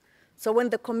agencies. So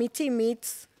when the committee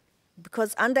meets,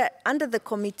 because under the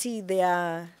committee there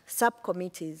are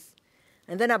subcommittees,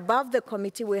 and then above the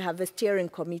committee we have a steering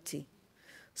committee.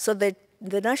 So the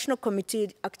National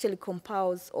Committee actually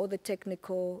compiles all the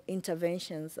technical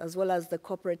interventions as well as the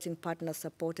cooperating partner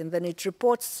support, and then it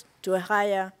reports to a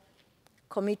higher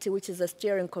committee, which is a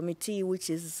steering committee, which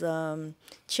is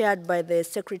chaired by the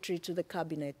Secretary to the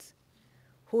Cabinet,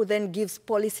 who then gives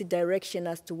policy direction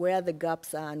as to where the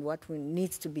gaps are and what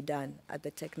needs to be done at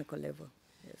the technical level.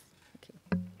 Yes.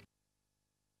 Okay.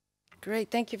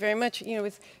 Great, thank you very much. You know,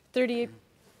 with 38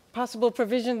 possible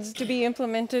provisions to be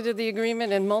implemented in the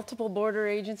agreement and multiple border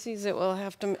agencies that will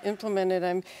have to implement it,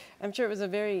 I'm sure it was a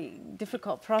very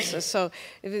difficult process. So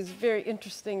it is very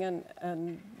interesting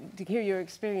and to hear your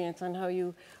experience on how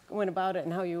you went about it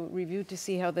and how you reviewed to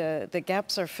see how the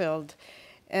gaps are filled.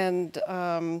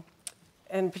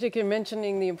 And particularly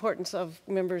mentioning the importance of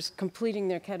members completing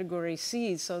their category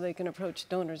Cs so they can approach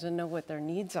donors and know what their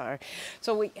needs are.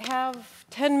 So we have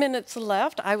 10 minutes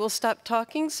left. I will stop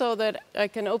talking so that I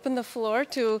can open the floor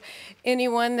to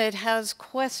anyone that has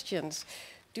questions.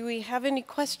 Do we have any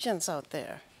questions out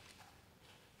there?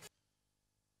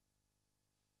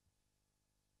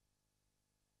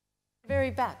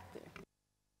 Very back there.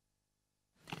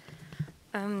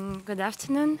 Good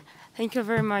afternoon. Thank you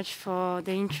very much for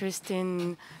the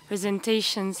interesting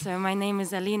presentations. My name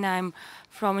is Alina. I'm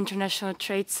from International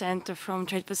Trade Center, from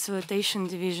Trade Facilitation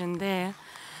Division there.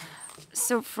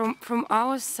 So from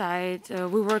our side,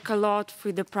 we work a lot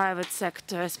with the private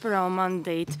sector. As per our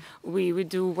mandate, we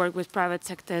do work with private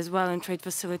sector as well in trade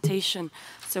facilitation.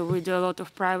 So we do a lot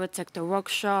of private sector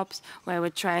workshops where we're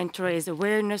trying to raise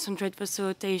awareness on trade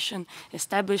facilitation,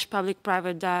 establish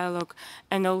public-private dialogue,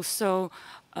 and also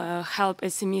help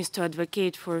SMEs to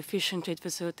advocate for efficient trade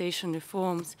facilitation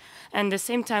reforms. And at the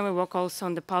same time, we work also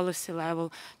on the policy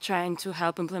level, trying to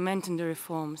help implementing the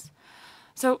reforms.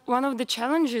 So one of the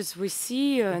challenges we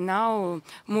see now,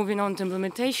 moving on to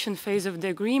implementation phase of the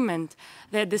agreement,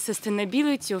 that the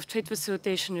sustainability of trade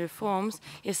facilitation reforms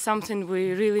is something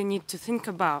we really need to think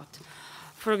about.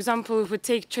 For example, if we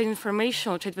take trade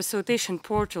information or trade facilitation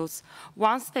portals,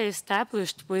 once they're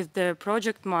established with the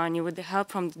project money, with the help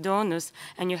from the donors,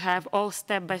 and you have all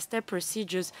step-by-step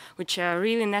procedures which are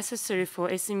really necessary for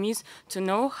SMEs to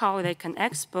know how they can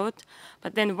export,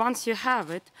 but then once you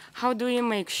have it, how do you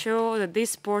make sure that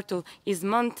this portal is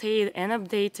maintained and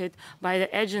updated by the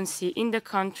agency in the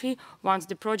country once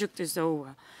the project is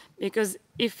over? Because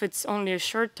if it's only a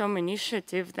short-term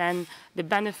initiative, then the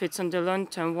benefits on the long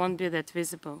term won't be that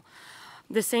visible.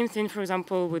 The same thing, for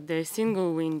example, with the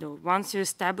single window. Once you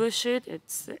establish it,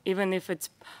 even if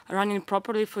it's running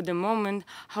properly for the moment,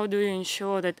 how do you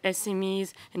ensure that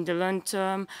SMEs in the long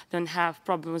term don't have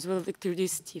problems with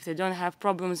electricity, if they don't have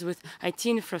problems with IT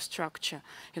infrastructure,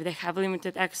 if they have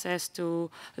limited access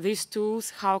to these tools,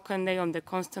 how can they on the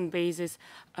constant basis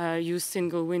use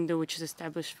single window which is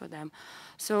established for them?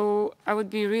 So I would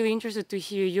be really interested to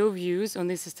hear your views on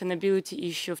the sustainability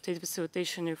issue of trade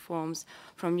facilitation reforms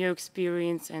from your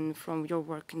experience and from your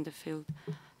work in the field.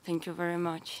 Thank you very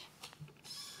much.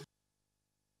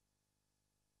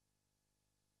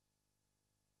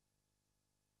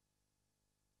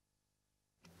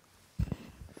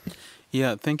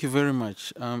 Yeah, thank you very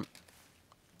much.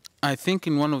 I think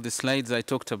in one of the slides I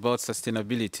talked about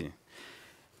sustainability.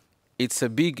 It's a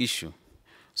big issue.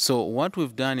 So what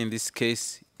we've done in this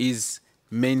case is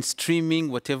mainstreaming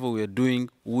whatever we are doing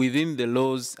within the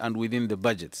laws and within the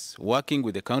budgets, working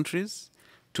with the countries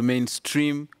to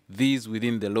mainstream these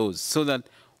within the laws so that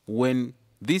when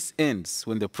this ends,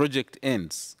 when the project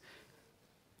ends,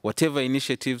 whatever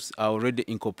initiatives are already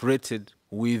incorporated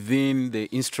within the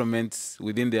instruments,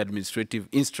 within the administrative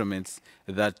instruments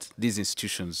that these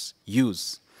institutions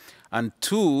use. And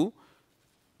two,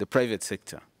 the private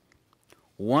sector.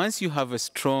 Once you have a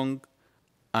strong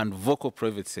and vocal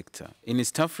private sector, in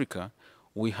East Africa,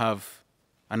 we have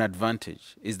an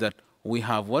advantage, is that we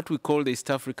have what we call the East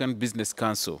African Business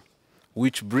Council,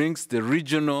 which brings the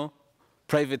regional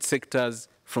private sectors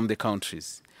from the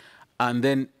countries. And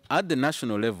then at the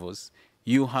national levels,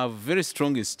 you have very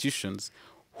strong institutions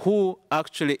who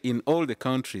actually in all the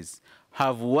countries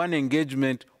have one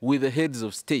engagement with the heads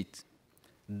of state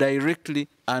directly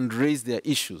and raise their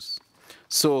issues.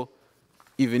 So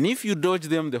even if you dodge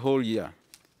them the whole year,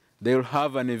 they'll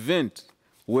have an event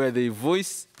where they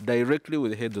voice directly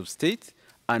with the heads of state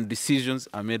and decisions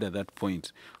are made at that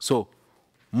point. So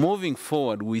moving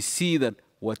forward, we see that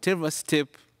whatever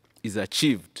step is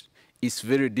achieved, it's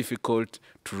very difficult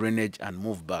to renege and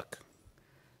move back.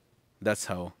 That's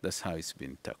how it's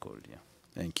been tackled. Yeah.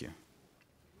 Thank you.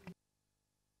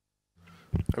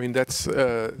 I mean, that's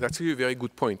really a very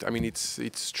good point. I mean,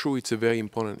 it's true. It's a very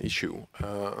important issue.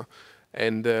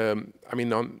 I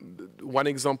mean, one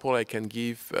example I can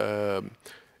give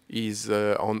is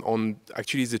on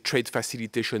actually the trade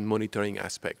facilitation monitoring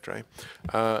aspect, right?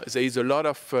 There is a lot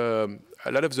of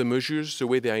the measures, the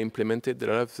way they are implemented,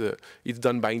 it's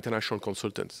done by international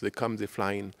consultants. They come, they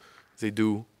fly in, they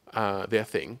do their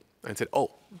thing, and said,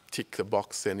 oh, tick the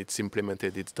box, and it's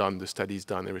implemented, it's done, the study is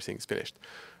done, everything's finished.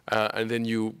 And then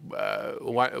you,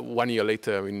 1 year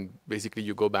later, I mean, basically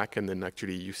you go back and then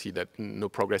actually you see that no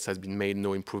progress has been made,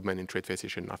 no improvement in trade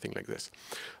facilitation, nothing like this.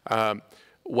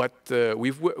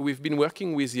 We've been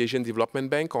working with the Asian Development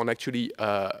Bank on actually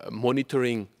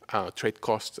monitoring trade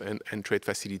costs and trade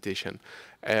facilitation.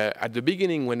 At the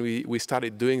beginning, when we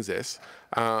started doing this,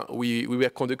 we were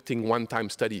conducting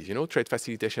one-time studies, you know, trade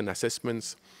facilitation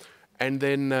assessments, and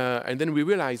then we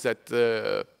realized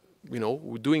that you know,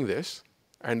 we're doing this,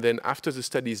 and then after the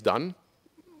study is done,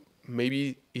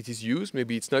 maybe it is used,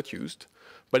 maybe it's not used,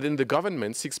 but then the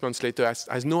government 6 months later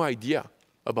has no idea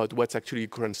about what's actually the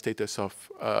current status of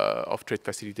trade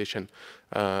facilitation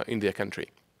in their country.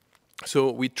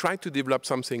 So we tried to develop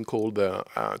something called the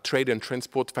Trade and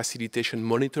Transport Facilitation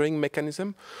Monitoring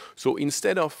Mechanism. So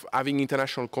instead of having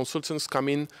international consultants come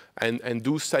in and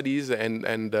do studies and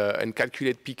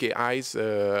calculate PKIs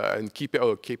and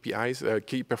KPIs,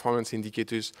 key performance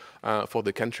indicators for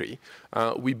the country,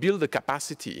 we build the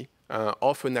capacity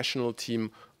of a national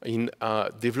team in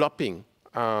developing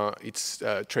its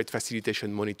trade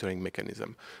facilitation monitoring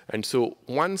mechanism. And so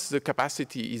once the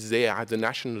capacity is there at the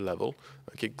national level,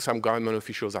 okay, some government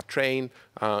officials are trained,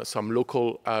 some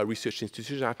local research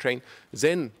institutions are trained,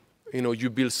 then you know, you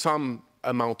build some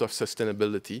amount of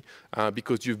sustainability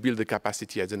because you've built the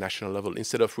capacity at the national level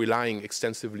instead of relying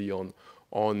extensively on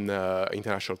on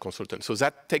international consultants. So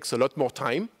that takes a lot more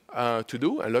time to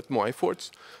do, a lot more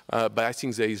efforts, but I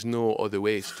think there is no other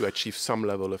ways to achieve some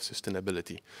level of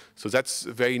sustainability. So that's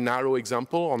a very narrow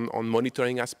example on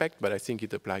monitoring aspect, but I think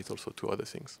it applies also to other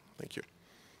things. Thank you.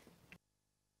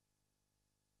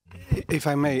 If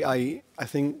I may, I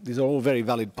think these are all very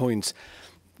valid points,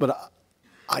 but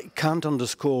I can't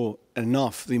underscore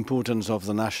enough the importance of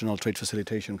the National Trade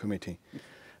Facilitation Committee.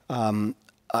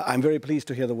 I'm very pleased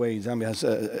to hear the way Zambia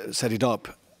has set it up.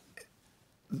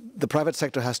 The private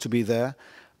sector has to be there,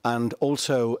 and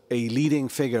also a leading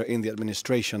figure in the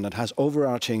administration that has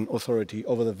overarching authority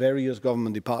over the various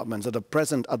government departments that are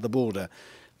present at the border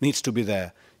needs to be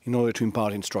there in order to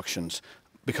impart instructions.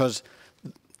 Because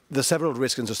there are several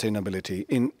risks in sustainability.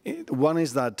 One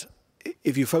is that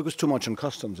if you focus too much on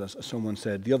customs, as someone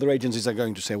said, the other agencies are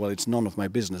going to say, well, it's none of my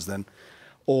business then.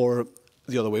 Or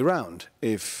the other way around.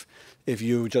 If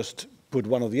you just put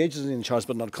one of the agencies in charge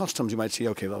but not customs, you might say,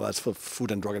 okay, well, that's for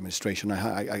Food and Drug Administration.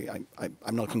 I'm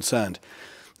not concerned.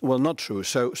 Well, not true.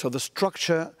 So the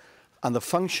structure and the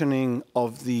functioning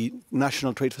of the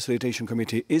National Trade Facilitation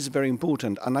Committee is very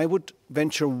important. And I would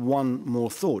venture one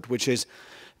more thought, which is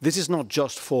this is not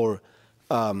just for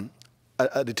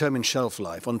a determined shelf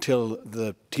life until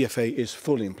the TFA is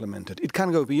fully implemented. It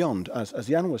can go beyond. As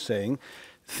Yann was saying,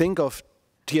 think of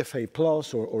TFA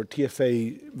Plus or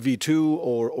TFA V2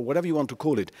 or whatever you want to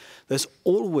call it. There's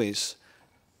always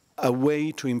a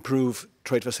way to improve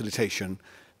trade facilitation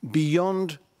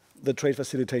beyond the Trade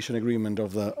Facilitation Agreement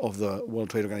of the World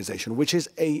Trade Organization, which is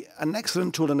an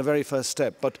excellent tool and a very first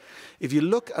step. But if you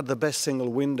look at the best single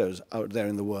windows out there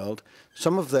in the world,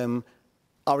 some of them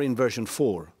are in version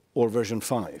 4 or version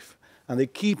 5, and they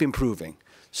keep improving.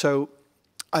 So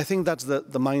I think that's the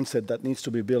mindset that needs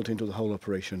to be built into the whole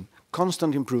operation.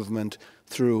 Constant improvement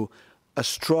through a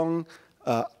strong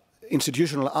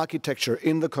institutional architecture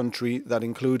in the country that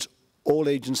includes all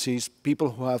agencies,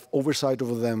 people who have oversight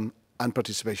over them, and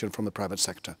participation from the private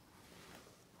sector.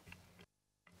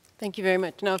 Thank you very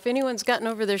much. Now, if anyone's gotten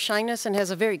over their shyness and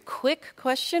has a very quick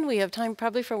question, we have time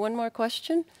probably for one more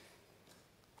question.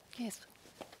 Yes.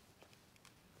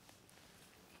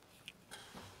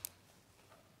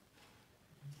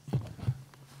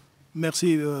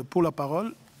 Merci pour la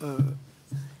parole.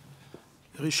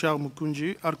 Richard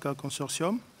Mukunji, ARCA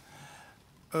Consortium.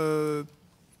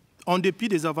 En dépit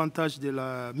des avantages de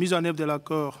la mise en œuvre de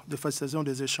l'accord de facilitation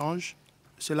des échanges,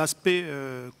 c'est l'aspect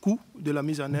coût de la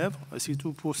mise en œuvre,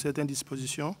 surtout pour certaines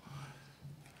dispositions,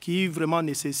 qui vraiment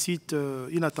nécessite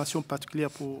une attention particulière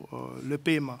pour le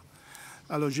paiement.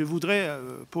 Alors je voudrais,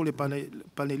 pour les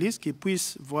panélistes, qu'ils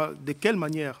puissent voir de quelle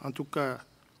manière, en tout cas,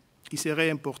 il serait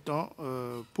important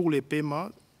pour les paiements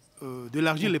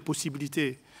d'élargir les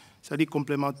possibilités, c'est-à-dire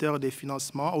complémentaires des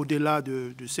financements, au-delà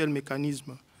de ces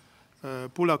mécanismes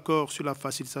pour l'accord sur la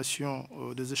facilitation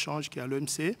des échanges qui est à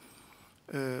l'OMC.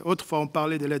 Autrefois, on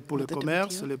parlait de l'aide pour le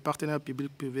commerce, les partenaires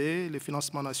publics-privés, les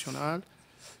financements nationaux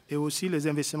et aussi les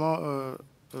investissements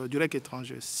directs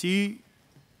étrangers. Si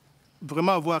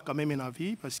vraiment avoir quand même un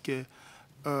avis, parce que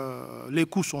les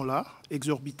coûts sont là,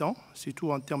 exorbitants,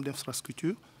 surtout en termes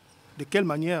d'infrastructure. De quelle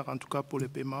manière, en tout cas pour les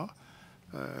paiements,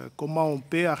 comment on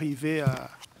peut arriver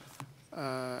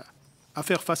à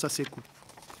faire face à ces coûts.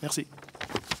 Merci.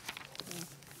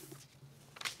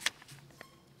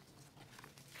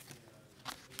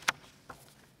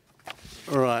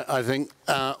 All right, I think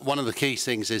one of the key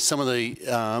things is some of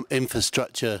the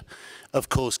infrastructure, of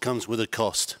course, comes with a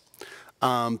cost.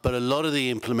 But a lot of the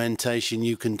implementation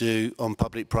you can do on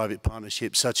public-private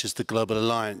partnerships, such as the Global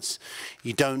Alliance.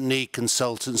 You don't need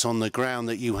consultants on the ground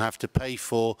that you have to pay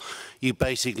for. You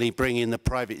basically bring in the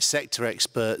private sector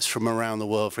experts from around the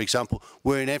world. For example,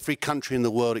 we're in every country in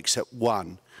the world except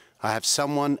one. I have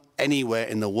someone anywhere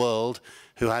in the world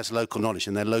who has local knowledge,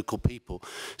 and they're local people.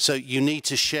 So you need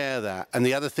to share that. And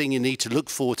the other thing you need to look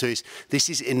forward to is this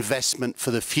is investment for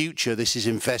the future. This is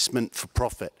investment for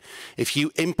profit. If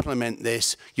you implement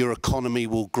this, your economy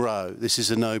will grow. This is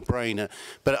a no-brainer.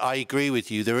 But I agree with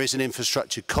you. There is an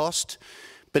infrastructure cost.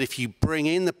 But if you bring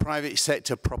in the private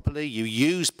sector properly, you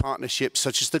use partnerships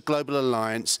such as the Global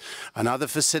Alliance and other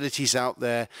facilities out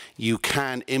there, you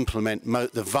can implement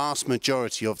the vast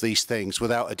majority of these things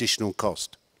without additional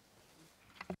cost.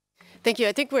 Thank you.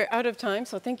 I think we're out of time,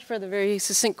 so thank you for the very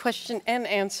succinct question and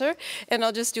answer. And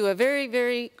I'll just do a very,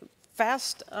 very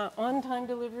fast on-time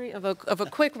delivery of a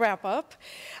quick wrap-up.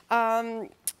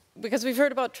 because we've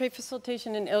heard about trade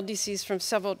facilitation and LDCs from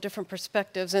several different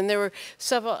perspectives, and there were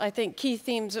several, I think, key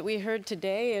themes that we heard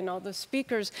today and all the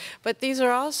speakers, but these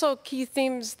are also key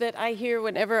themes that I hear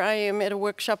whenever I am at a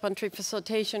workshop on trade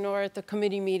facilitation or at the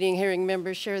committee meeting hearing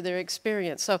members share their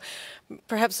experience. So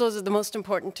perhaps those are the most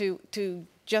important to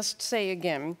just say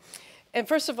again. And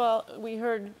first of all, we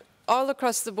heard all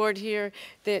across the board here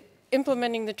that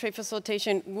implementing the trade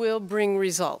facilitation will bring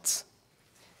results.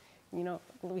 You know,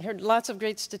 we heard lots of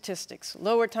great statistics,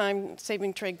 lower time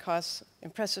saving trade costs,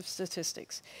 impressive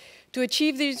statistics. To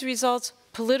achieve these results,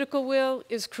 political will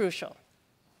is crucial.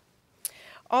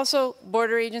 Also,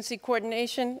 border agency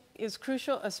coordination is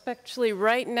crucial, especially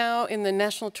right now in the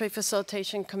National Trade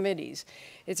Facilitation Committees.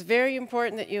 It's very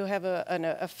important that you have an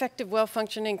effective,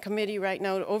 well-functioning committee right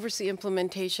now to oversee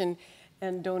implementation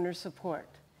and donor support.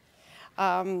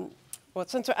 Well,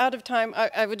 since we're out of time,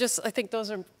 I think those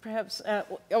are perhaps,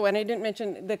 oh, and I didn't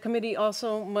mention, the committee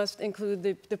also must include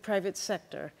the private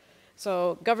sector.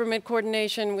 So government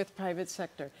coordination with private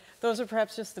sector. Those are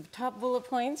perhaps just the top bullet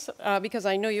points, because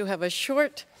I know you have a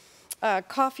short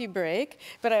coffee break,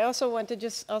 but I also want to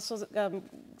just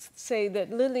say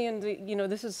that Lillian, you know,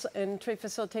 this is in trade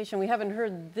facilitation. We haven't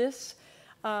heard this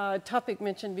topic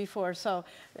mentioned before, so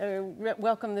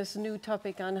welcome this new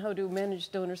topic on how to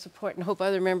manage donor support, and hope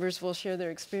other members will share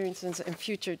their experiences in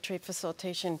future trade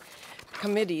facilitation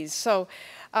committees. So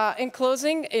in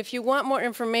closing, if you want more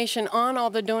information on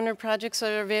all the donor projects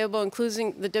that are available,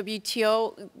 including the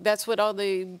WTO, that's what all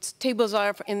the tables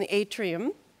are in the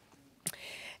atrium.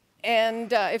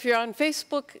 And if you're on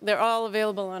Facebook, they're all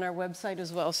available on our website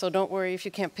as well, so don't worry if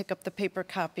you can't pick up the paper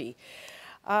copy.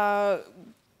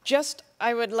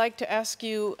 I would like to ask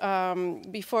you,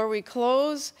 before we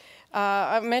close,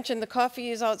 I mentioned the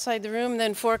coffee is outside the room,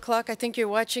 then 4 o'clock, I think you're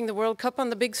watching the World Cup on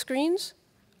the big screens?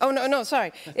 Oh, no,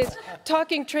 sorry. It's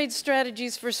Talking Trade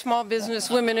Strategies for Small Business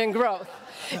Women in Growth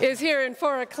is here in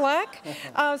 4 o'clock.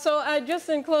 So I just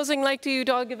in closing like to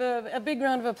all give a big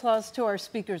round of applause to our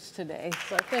speakers today.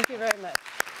 So thank you very much.